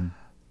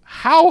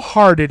how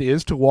hard it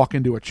is to walk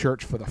into a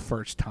church for the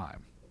first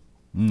time.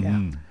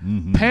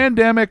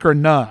 Pandemic or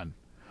none,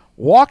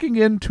 walking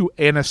into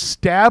an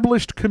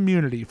established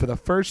community for the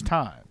first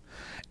time.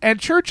 And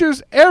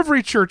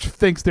every church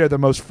thinks they're the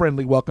most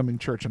friendly, welcoming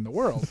church in the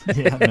world.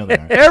 Yeah, no, they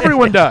aren't.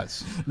 Everyone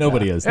does.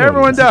 Nobody is.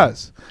 Everyone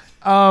does.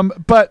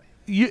 But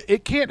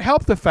it can't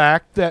help the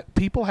fact that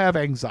people have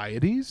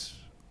anxieties.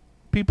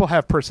 People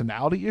have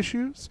personality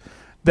issues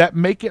that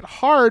make it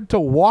hard to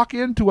walk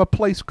into a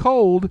place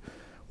cold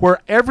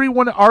where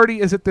everyone already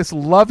is at this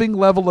loving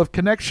level of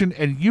connection,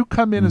 and you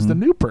come in as the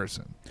new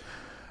person.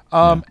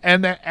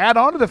 And then add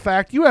on to the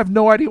fact you have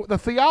no idea what the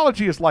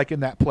theology is like in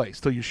that place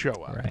till you show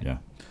up. Right. Yeah.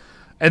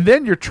 And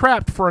then you're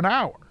trapped for an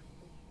hour.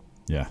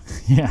 Yeah.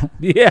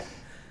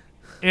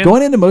 And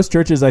going into most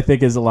churches, I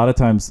think, is a lot of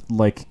times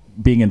like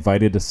being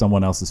invited to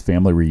someone else's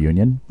family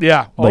reunion.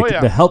 Yeah.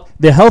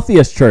 The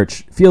healthiest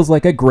church feels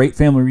like a great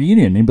family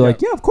reunion. And you'd be like,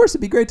 yeah, of course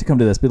it'd be great to come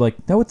to this. Be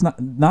like, no, it's not.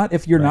 Not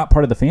if you're not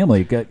part of the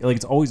family. Like,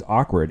 it's always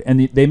awkward.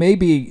 And they may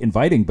be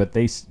inviting, but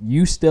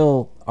you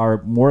still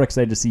are more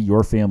excited to see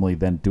your family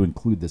than to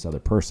include this other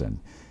person.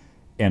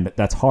 And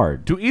that's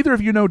hard. Do either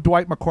of you know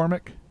Dwight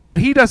McCormick?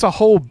 He does a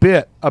whole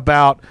bit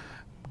about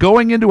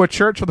going into a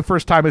church for the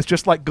first time is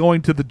just like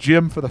going to the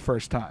gym for the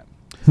first time.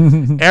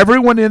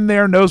 Everyone in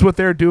there knows what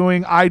they're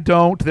doing. I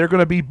don't. They're going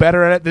to be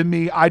better at it than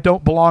me. I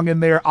don't belong in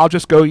there. I'll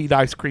just go eat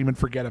ice cream and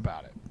forget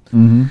about it.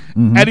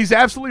 And he's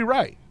absolutely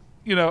right.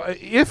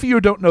 If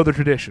you don't know the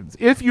traditions,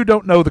 if you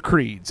don't know the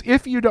creeds,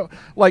 if you don't,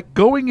 like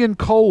going in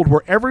cold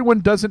where everyone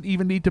doesn't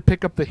even need to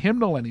pick up the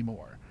hymnal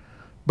anymore,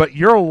 but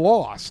you're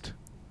lost.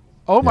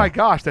 Oh my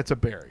gosh, that's a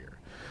barrier.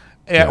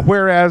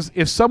 Whereas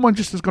if someone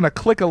just is going to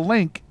click a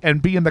link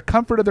and be in the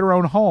comfort of their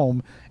own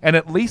home and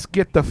at least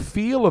get the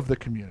feel of the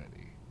community,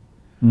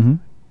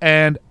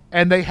 and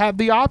they have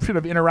the option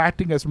of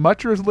interacting as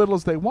much or as little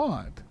as they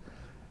want,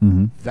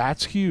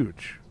 that's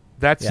huge.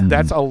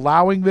 That's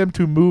allowing them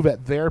to move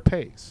at their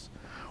pace.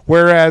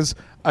 Whereas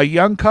a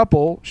young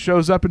couple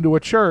shows up into a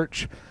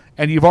church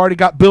and you've already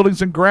got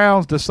buildings and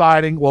grounds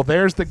deciding, well,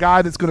 there's the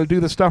guy that's going to do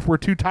the stuff we're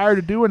too tired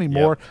to do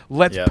anymore.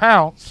 Let's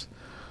pounce.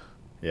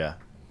 Yeah.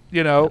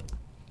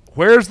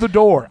 Where's the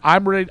door?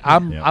 I'm ready.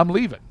 I'm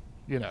leaving.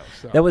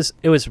 So.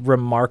 It was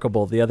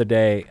remarkable. The other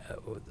day,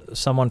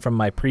 someone from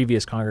my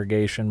previous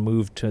congregation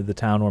moved to the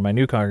town where my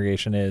new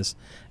congregation is,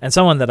 and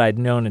someone that I'd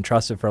known and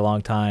trusted for a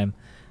long time.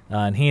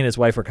 And he and his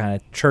wife were kind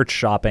of church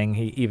shopping.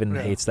 He even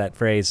hates that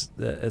phrase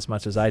as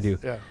much as I do.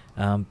 Yeah.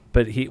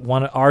 But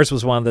ours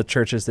was one of the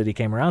churches that he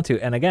came around to.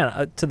 And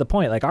again, to the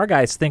point, like our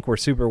guys think we're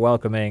super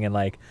welcoming and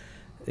like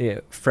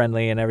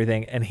friendly and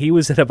everything. And he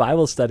was at a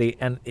Bible study,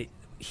 and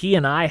he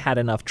and I had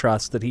enough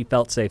trust that he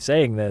felt safe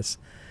saying this.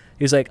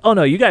 He's like, oh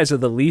no, you guys are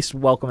the least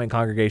welcoming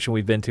congregation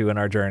we've been to in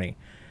our journey.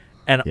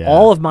 And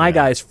all of my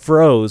guys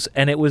froze,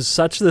 and it was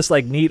such this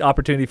like neat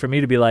opportunity for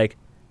me to be like,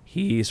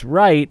 he's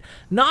right.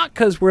 Not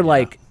because we're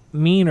like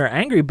mean or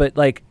angry, but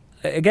like,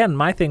 again,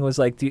 my thing was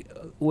like,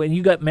 when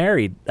you got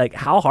married, like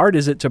how hard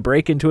is it to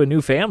break into a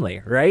new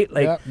family, right?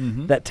 Like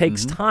that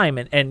takes time,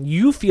 and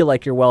you feel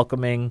like you're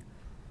welcoming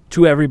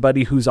to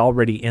everybody who's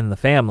already in the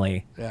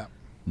family. Yeah.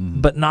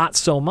 But not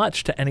so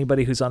much to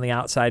anybody who's on the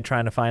outside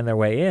trying to find their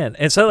way in.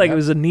 And so like it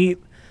was a neat,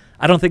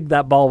 I don't think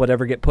that ball would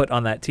ever get put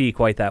on that tee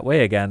quite that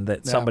way again,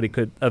 that somebody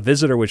a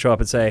visitor would show up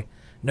and say,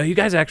 no, you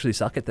guys actually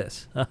suck at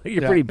this.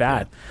 You're pretty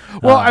bad.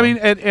 Well, I mean,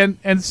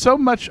 and so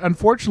much,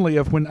 unfortunately,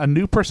 of when a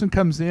new person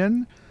comes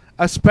in,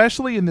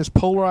 especially in this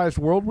polarized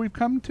world we've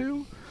come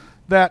to,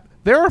 that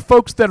there are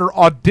folks that are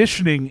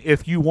auditioning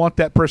if you want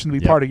that person to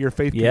be part of your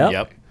faith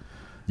community.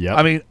 Yep.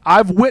 I mean,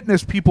 I've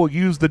witnessed people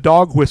use the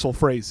dog whistle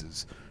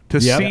phrases to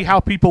see how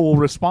people will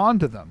respond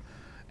to them.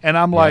 And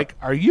I'm like,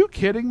 are you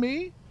kidding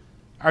me?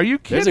 Are you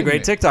kidding me? There's a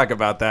great TikTok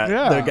about that.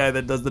 Yeah. The guy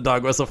that does the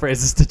dog whistle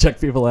phrases to check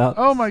people out.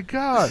 Oh, my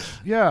gosh.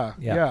 Yeah.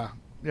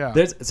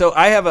 So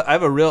I have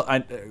a real,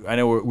 I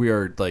know we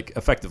are like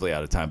effectively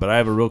out of time, but I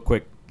have a real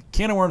quick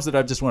can of worms that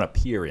I just want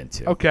to peer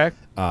into. Okay.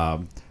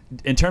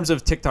 In terms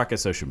of TikTok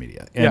as social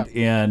media,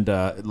 and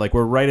like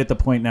we're right at the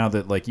point now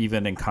that like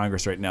even in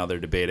Congress right now they're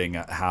debating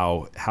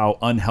how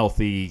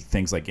unhealthy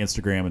things like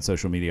Instagram and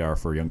social media are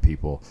for young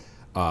people.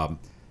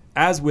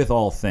 As with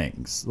all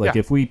things, like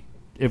if we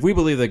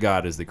believe that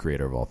God is the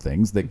creator of all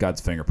things, that God's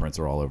fingerprints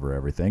are all over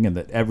everything, and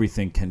that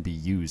everything can be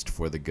used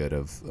for the good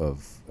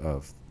of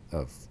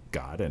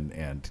God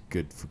and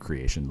good for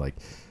creation, like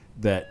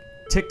that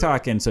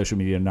TikTok and social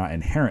media are not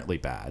inherently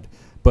bad,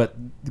 but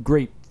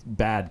great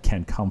bad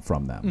can come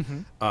from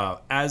them.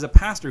 As a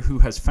pastor who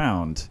has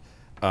found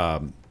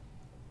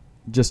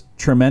just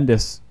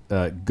tremendous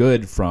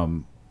good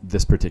from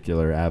this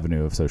particular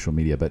avenue of social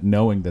media, but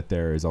knowing that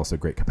there is also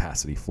great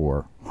capacity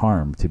for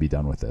harm to be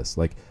done with this,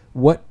 like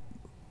what,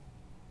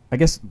 I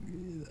guess,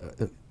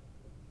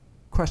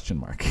 question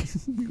mark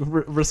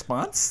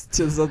response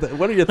to something.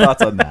 What are your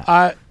thoughts on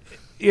that?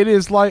 It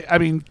is like, I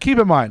mean, keep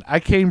in mind,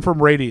 I came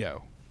from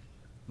radio.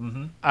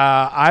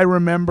 I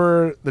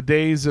remember the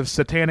days of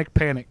satanic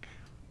panic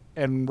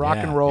and rock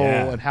and roll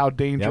and how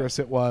dangerous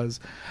it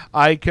was.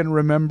 I can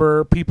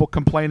remember people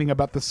complaining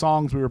about the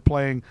songs we were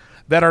playing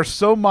that are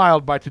so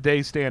mild by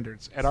today's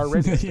standards at our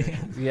radio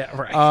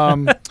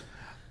station.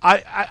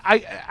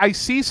 I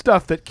see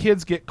stuff that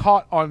kids get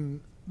caught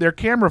on their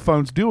camera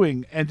phones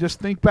doing and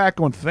just think back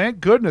on, thank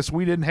goodness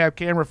we didn't have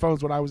camera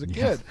phones when I was a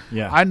kid.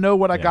 I know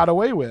what I got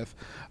away with.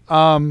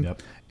 And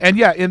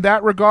in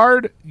that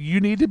regard,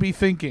 you need to be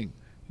thinking,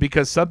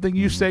 because something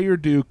you say or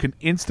do can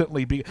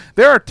instantly be.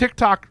 There are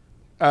TikTok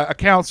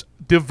accounts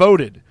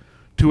devoted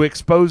to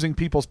exposing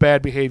people's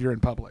bad behavior in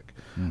public.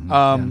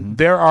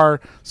 There are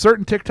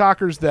certain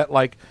TikTokers that,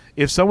 like,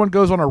 if someone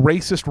goes on a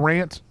racist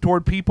rant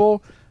toward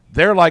people,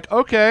 they're like,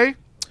 okay,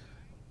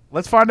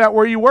 let's find out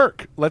where you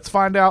work. Let's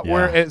find out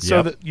where,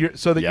 so that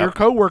your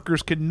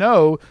coworkers can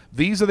know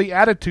these are the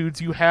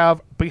attitudes you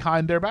have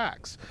behind their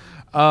backs.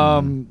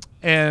 And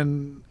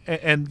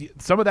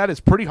some of that is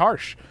pretty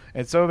harsh,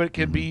 and some of it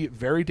can be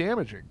very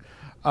damaging.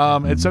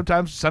 And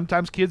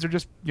sometimes kids are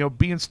just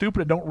being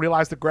stupid and don't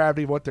realize the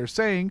gravity of what they're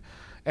saying,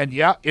 and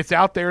it's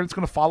out there and it's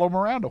going to follow them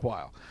around a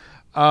while.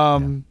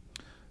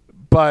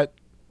 But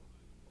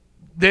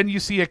then you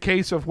see a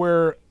case of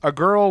where a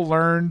girl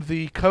learned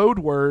the code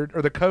word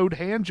or the code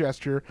hand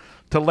gesture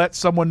to let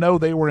someone know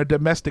they were in a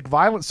domestic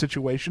violence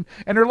situation,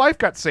 and her life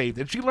got saved.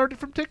 And she learned it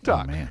from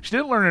TikTok. She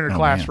didn't learn it in her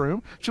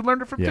classroom. She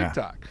learned it from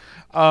TikTok.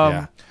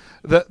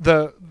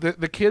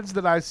 The kids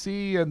that I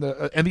see and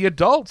the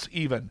adults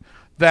even,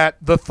 that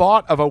the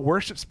thought of a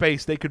worship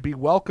space they could be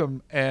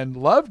welcome and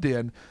loved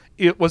in,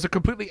 it was a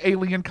completely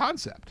alien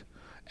concept.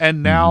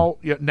 And now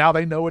now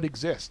they know it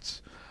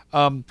exists.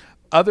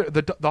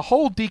 The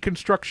whole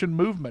deconstruction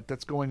movement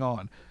that's going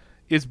on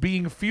is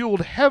being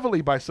fueled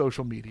heavily by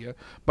social media,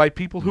 by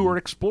people who are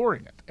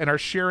exploring it and are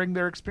sharing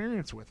their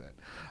experience with it,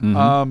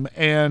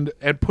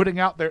 and putting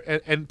out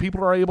there, and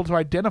people are able to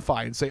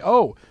identify and say,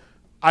 oh,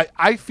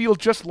 I feel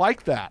just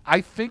like that.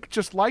 I think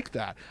just like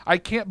that. I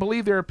can't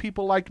believe there are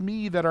people like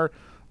me that are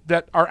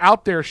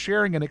out there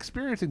sharing and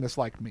experiencing this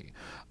like me.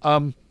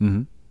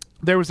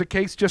 There was a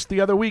case just the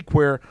other week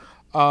where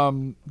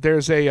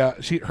there's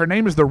her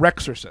name is the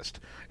Rexorcist,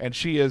 and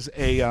she's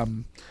a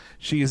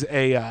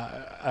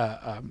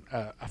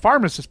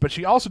pharmacist, but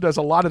she also does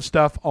a lot of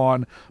stuff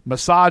on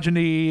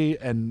misogyny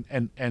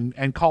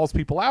and calls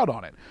people out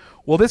on it.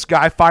 Well, this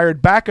guy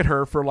fired back at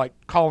her for like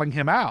calling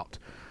him out.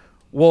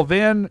 Well,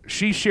 then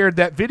she shared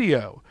that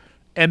video,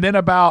 and then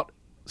about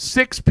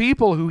 6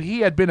 people who he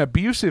had been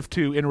abusive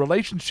to in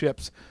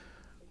relationships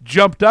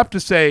jumped up to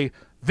say,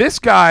 this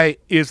guy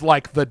is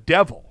like the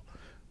devil.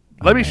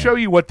 Let me show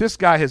you what this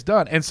guy has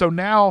done. And so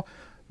now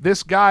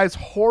this guy's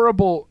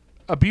horrible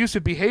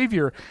abusive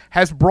behavior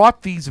has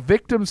brought these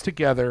victims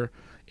together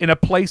in a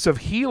place of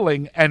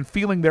healing and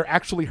feeling they're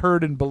actually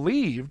heard and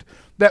believed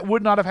that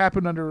would not have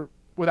happened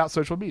without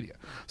social media.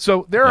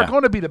 So there are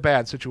going to be the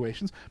bad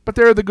situations, but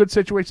there are the good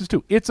situations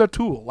too. It's a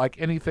tool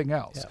like anything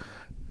else.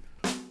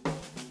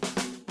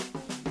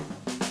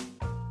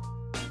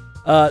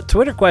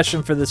 Twitter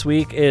question for this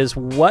week is,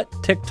 what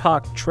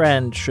TikTok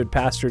trend should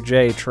Pastor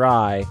Jay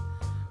try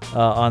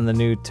on the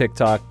new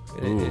TikTok?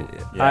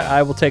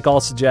 I will take all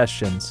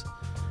suggestions.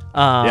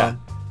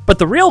 But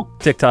the real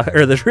TikTok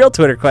or the real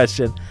Twitter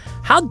question: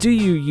 how do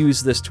you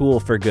use this tool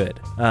for good?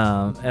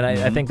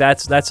 I think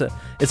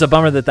it's a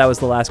bummer that was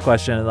the last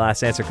question and the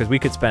last answer, because we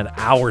could spend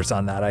hours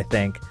on that. I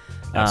think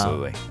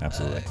absolutely.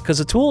 Because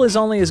a tool is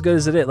only as good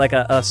as it is. Like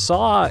a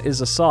saw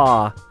is a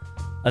saw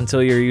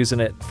until you're using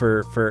it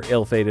for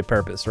ill-fated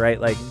purpose,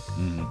 right? Like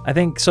I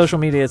think social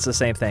media, it's the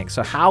same thing.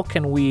 So how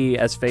can we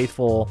as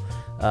faithful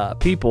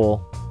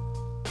people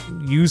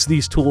use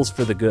these tools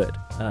for the good?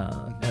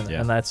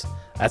 And that's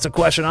a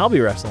question I'll be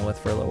wrestling with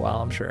for a little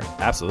while, I'm sure.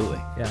 Absolutely.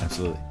 Yeah.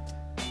 Absolutely.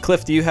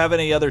 Cliff, do you have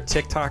any other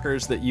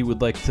TikTokers that you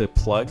would like to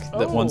plug,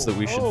 ones that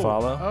we should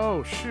follow?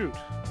 Oh, shoot.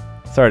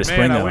 Sorry to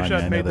spring that I on wish you.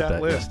 I'd made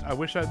that list. I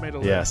wish I'd made a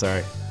list. Yeah,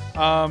 sorry.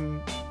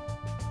 I'm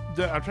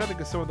trying to think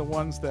of some of the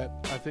ones that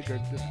I think are...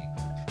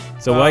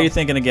 So while you're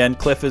thinking again,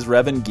 Cliff is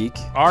Revan Geek.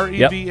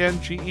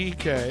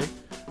 REVNGEK.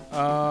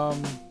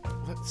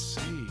 Let's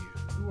see.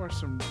 Who are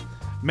some...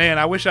 Man,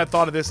 I wish I'd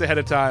thought of this ahead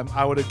of time.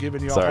 I would have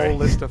given you a whole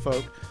list of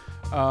folk.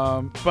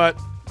 But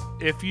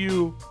if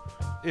you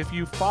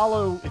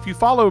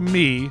follow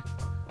me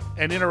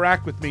and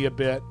interact with me a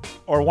bit,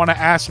 or want to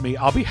ask me,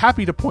 I'll be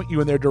happy to point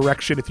you in their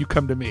direction if you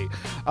come to me.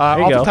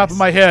 Off the top of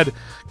my head,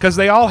 because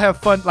they all have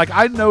fun. Like,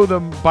 I know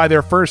them by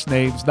their first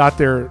names, not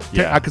their.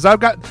 Because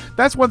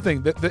that's one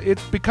thing that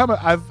it's become.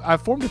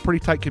 I've formed a pretty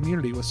tight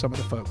community with some of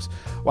the folks.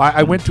 Well,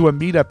 I went to a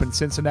meetup in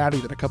Cincinnati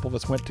that a couple of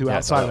us went to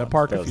outside of the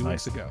park a few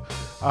weeks ago.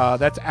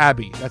 That's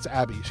Abby.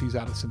 She's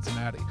out of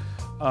Cincinnati.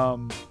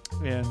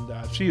 And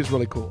she is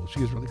really cool.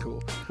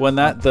 When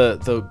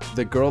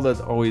the girl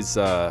that always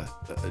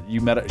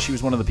you met, she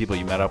was one of the people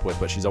you met up with,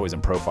 but she's always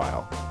in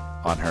profile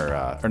on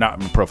her, or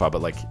not in profile,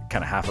 but like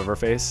kind of half of her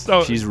face.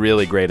 Oh, she's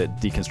really great at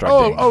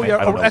deconstructing.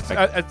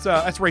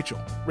 That's Rachel.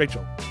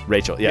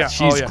 Yeah,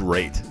 she's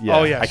great. Yeah,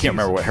 I can't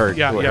remember what her.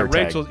 Her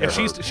Rachel.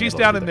 She's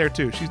down in there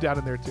too. See,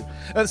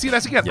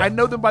 that's again. I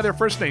know them by their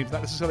first names,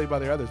 not necessarily by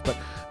their others,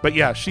 but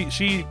yeah,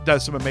 she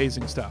does some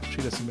amazing stuff.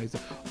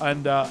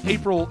 And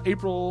April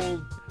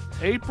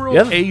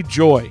A.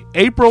 Joy.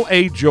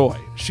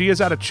 She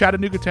is out of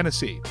Chattanooga,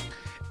 Tennessee.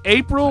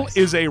 April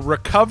is a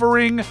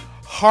recovering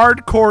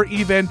hardcore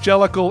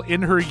evangelical in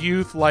her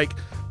youth, like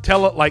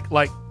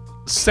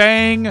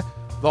sang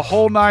the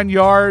whole 9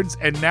 yards,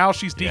 and now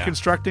she's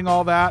deconstructing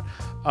all that.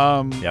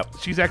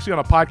 She's actually on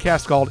a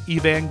podcast called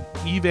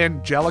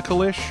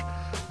Evangelicalish.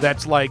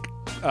 That's like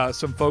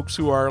some folks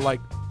who are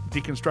like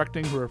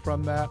deconstructing, who are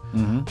from that.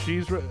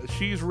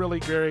 She's really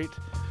great.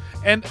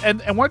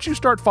 And once you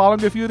start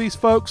following a few of these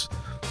folks,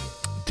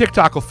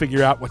 TikTok will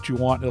figure out what you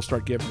want. And it'll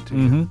start giving it to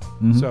you.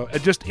 So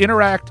just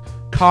interact,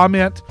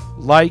 comment,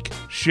 like,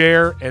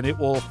 share, and it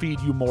will feed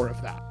you more of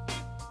that.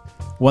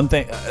 One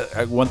thing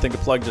to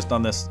plug just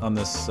on this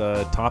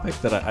topic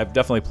that I've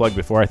definitely plugged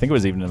before. I think it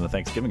was even in the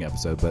Thanksgiving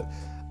episode, but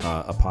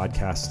a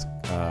podcast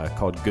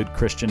called Good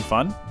Christian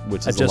Fun,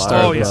 which is they're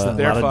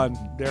fun.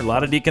 A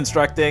lot of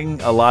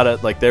deconstructing, a lot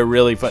of they're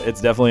really fun.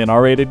 It's definitely an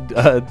R-rated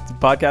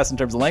podcast in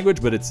terms of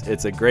language, but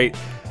it's a great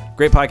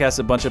podcast.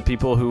 A bunch of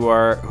people who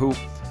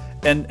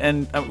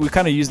we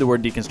kind of use the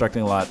word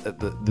deconstructing a lot.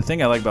 The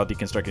thing I like about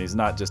deconstructing is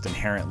not just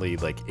inherently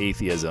like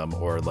atheism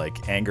or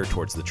like anger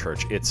towards the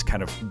church. It's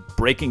kind of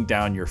breaking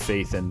down your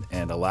faith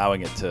and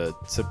allowing it to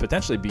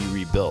potentially be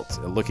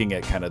rebuilt. Looking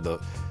at kind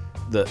of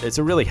it's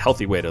a really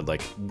healthy way to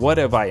like, what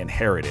have I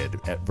inherited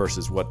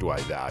versus what do I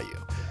value?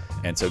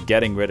 And so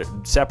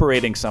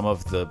separating some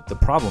of the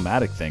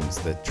problematic things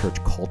that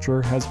church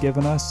culture has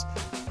given us,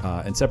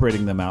 and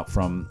separating them out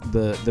from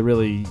the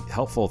really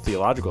helpful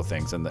theological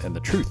things and the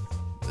truth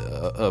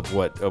of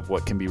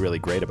what can be really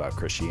great about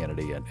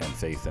Christianity and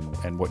faith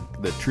and what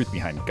the truth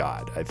behind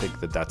God. I think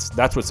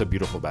that's what's so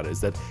beautiful about it, is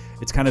that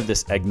it's kind of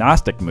this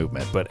agnostic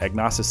movement, but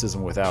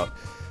agnosticism without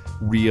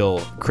real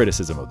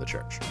criticism of the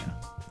church.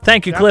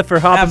 Thank you, Cliff, for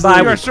hopping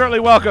Absolutely. by. You are certainly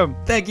welcome.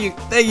 Thank you,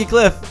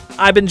 Cliff.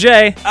 I've been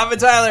Jay. I've been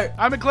Tyler.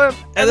 I've been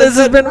Cliff. And this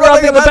has been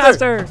Rubbing the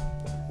Pastor.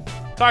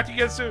 Talk to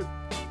you again soon.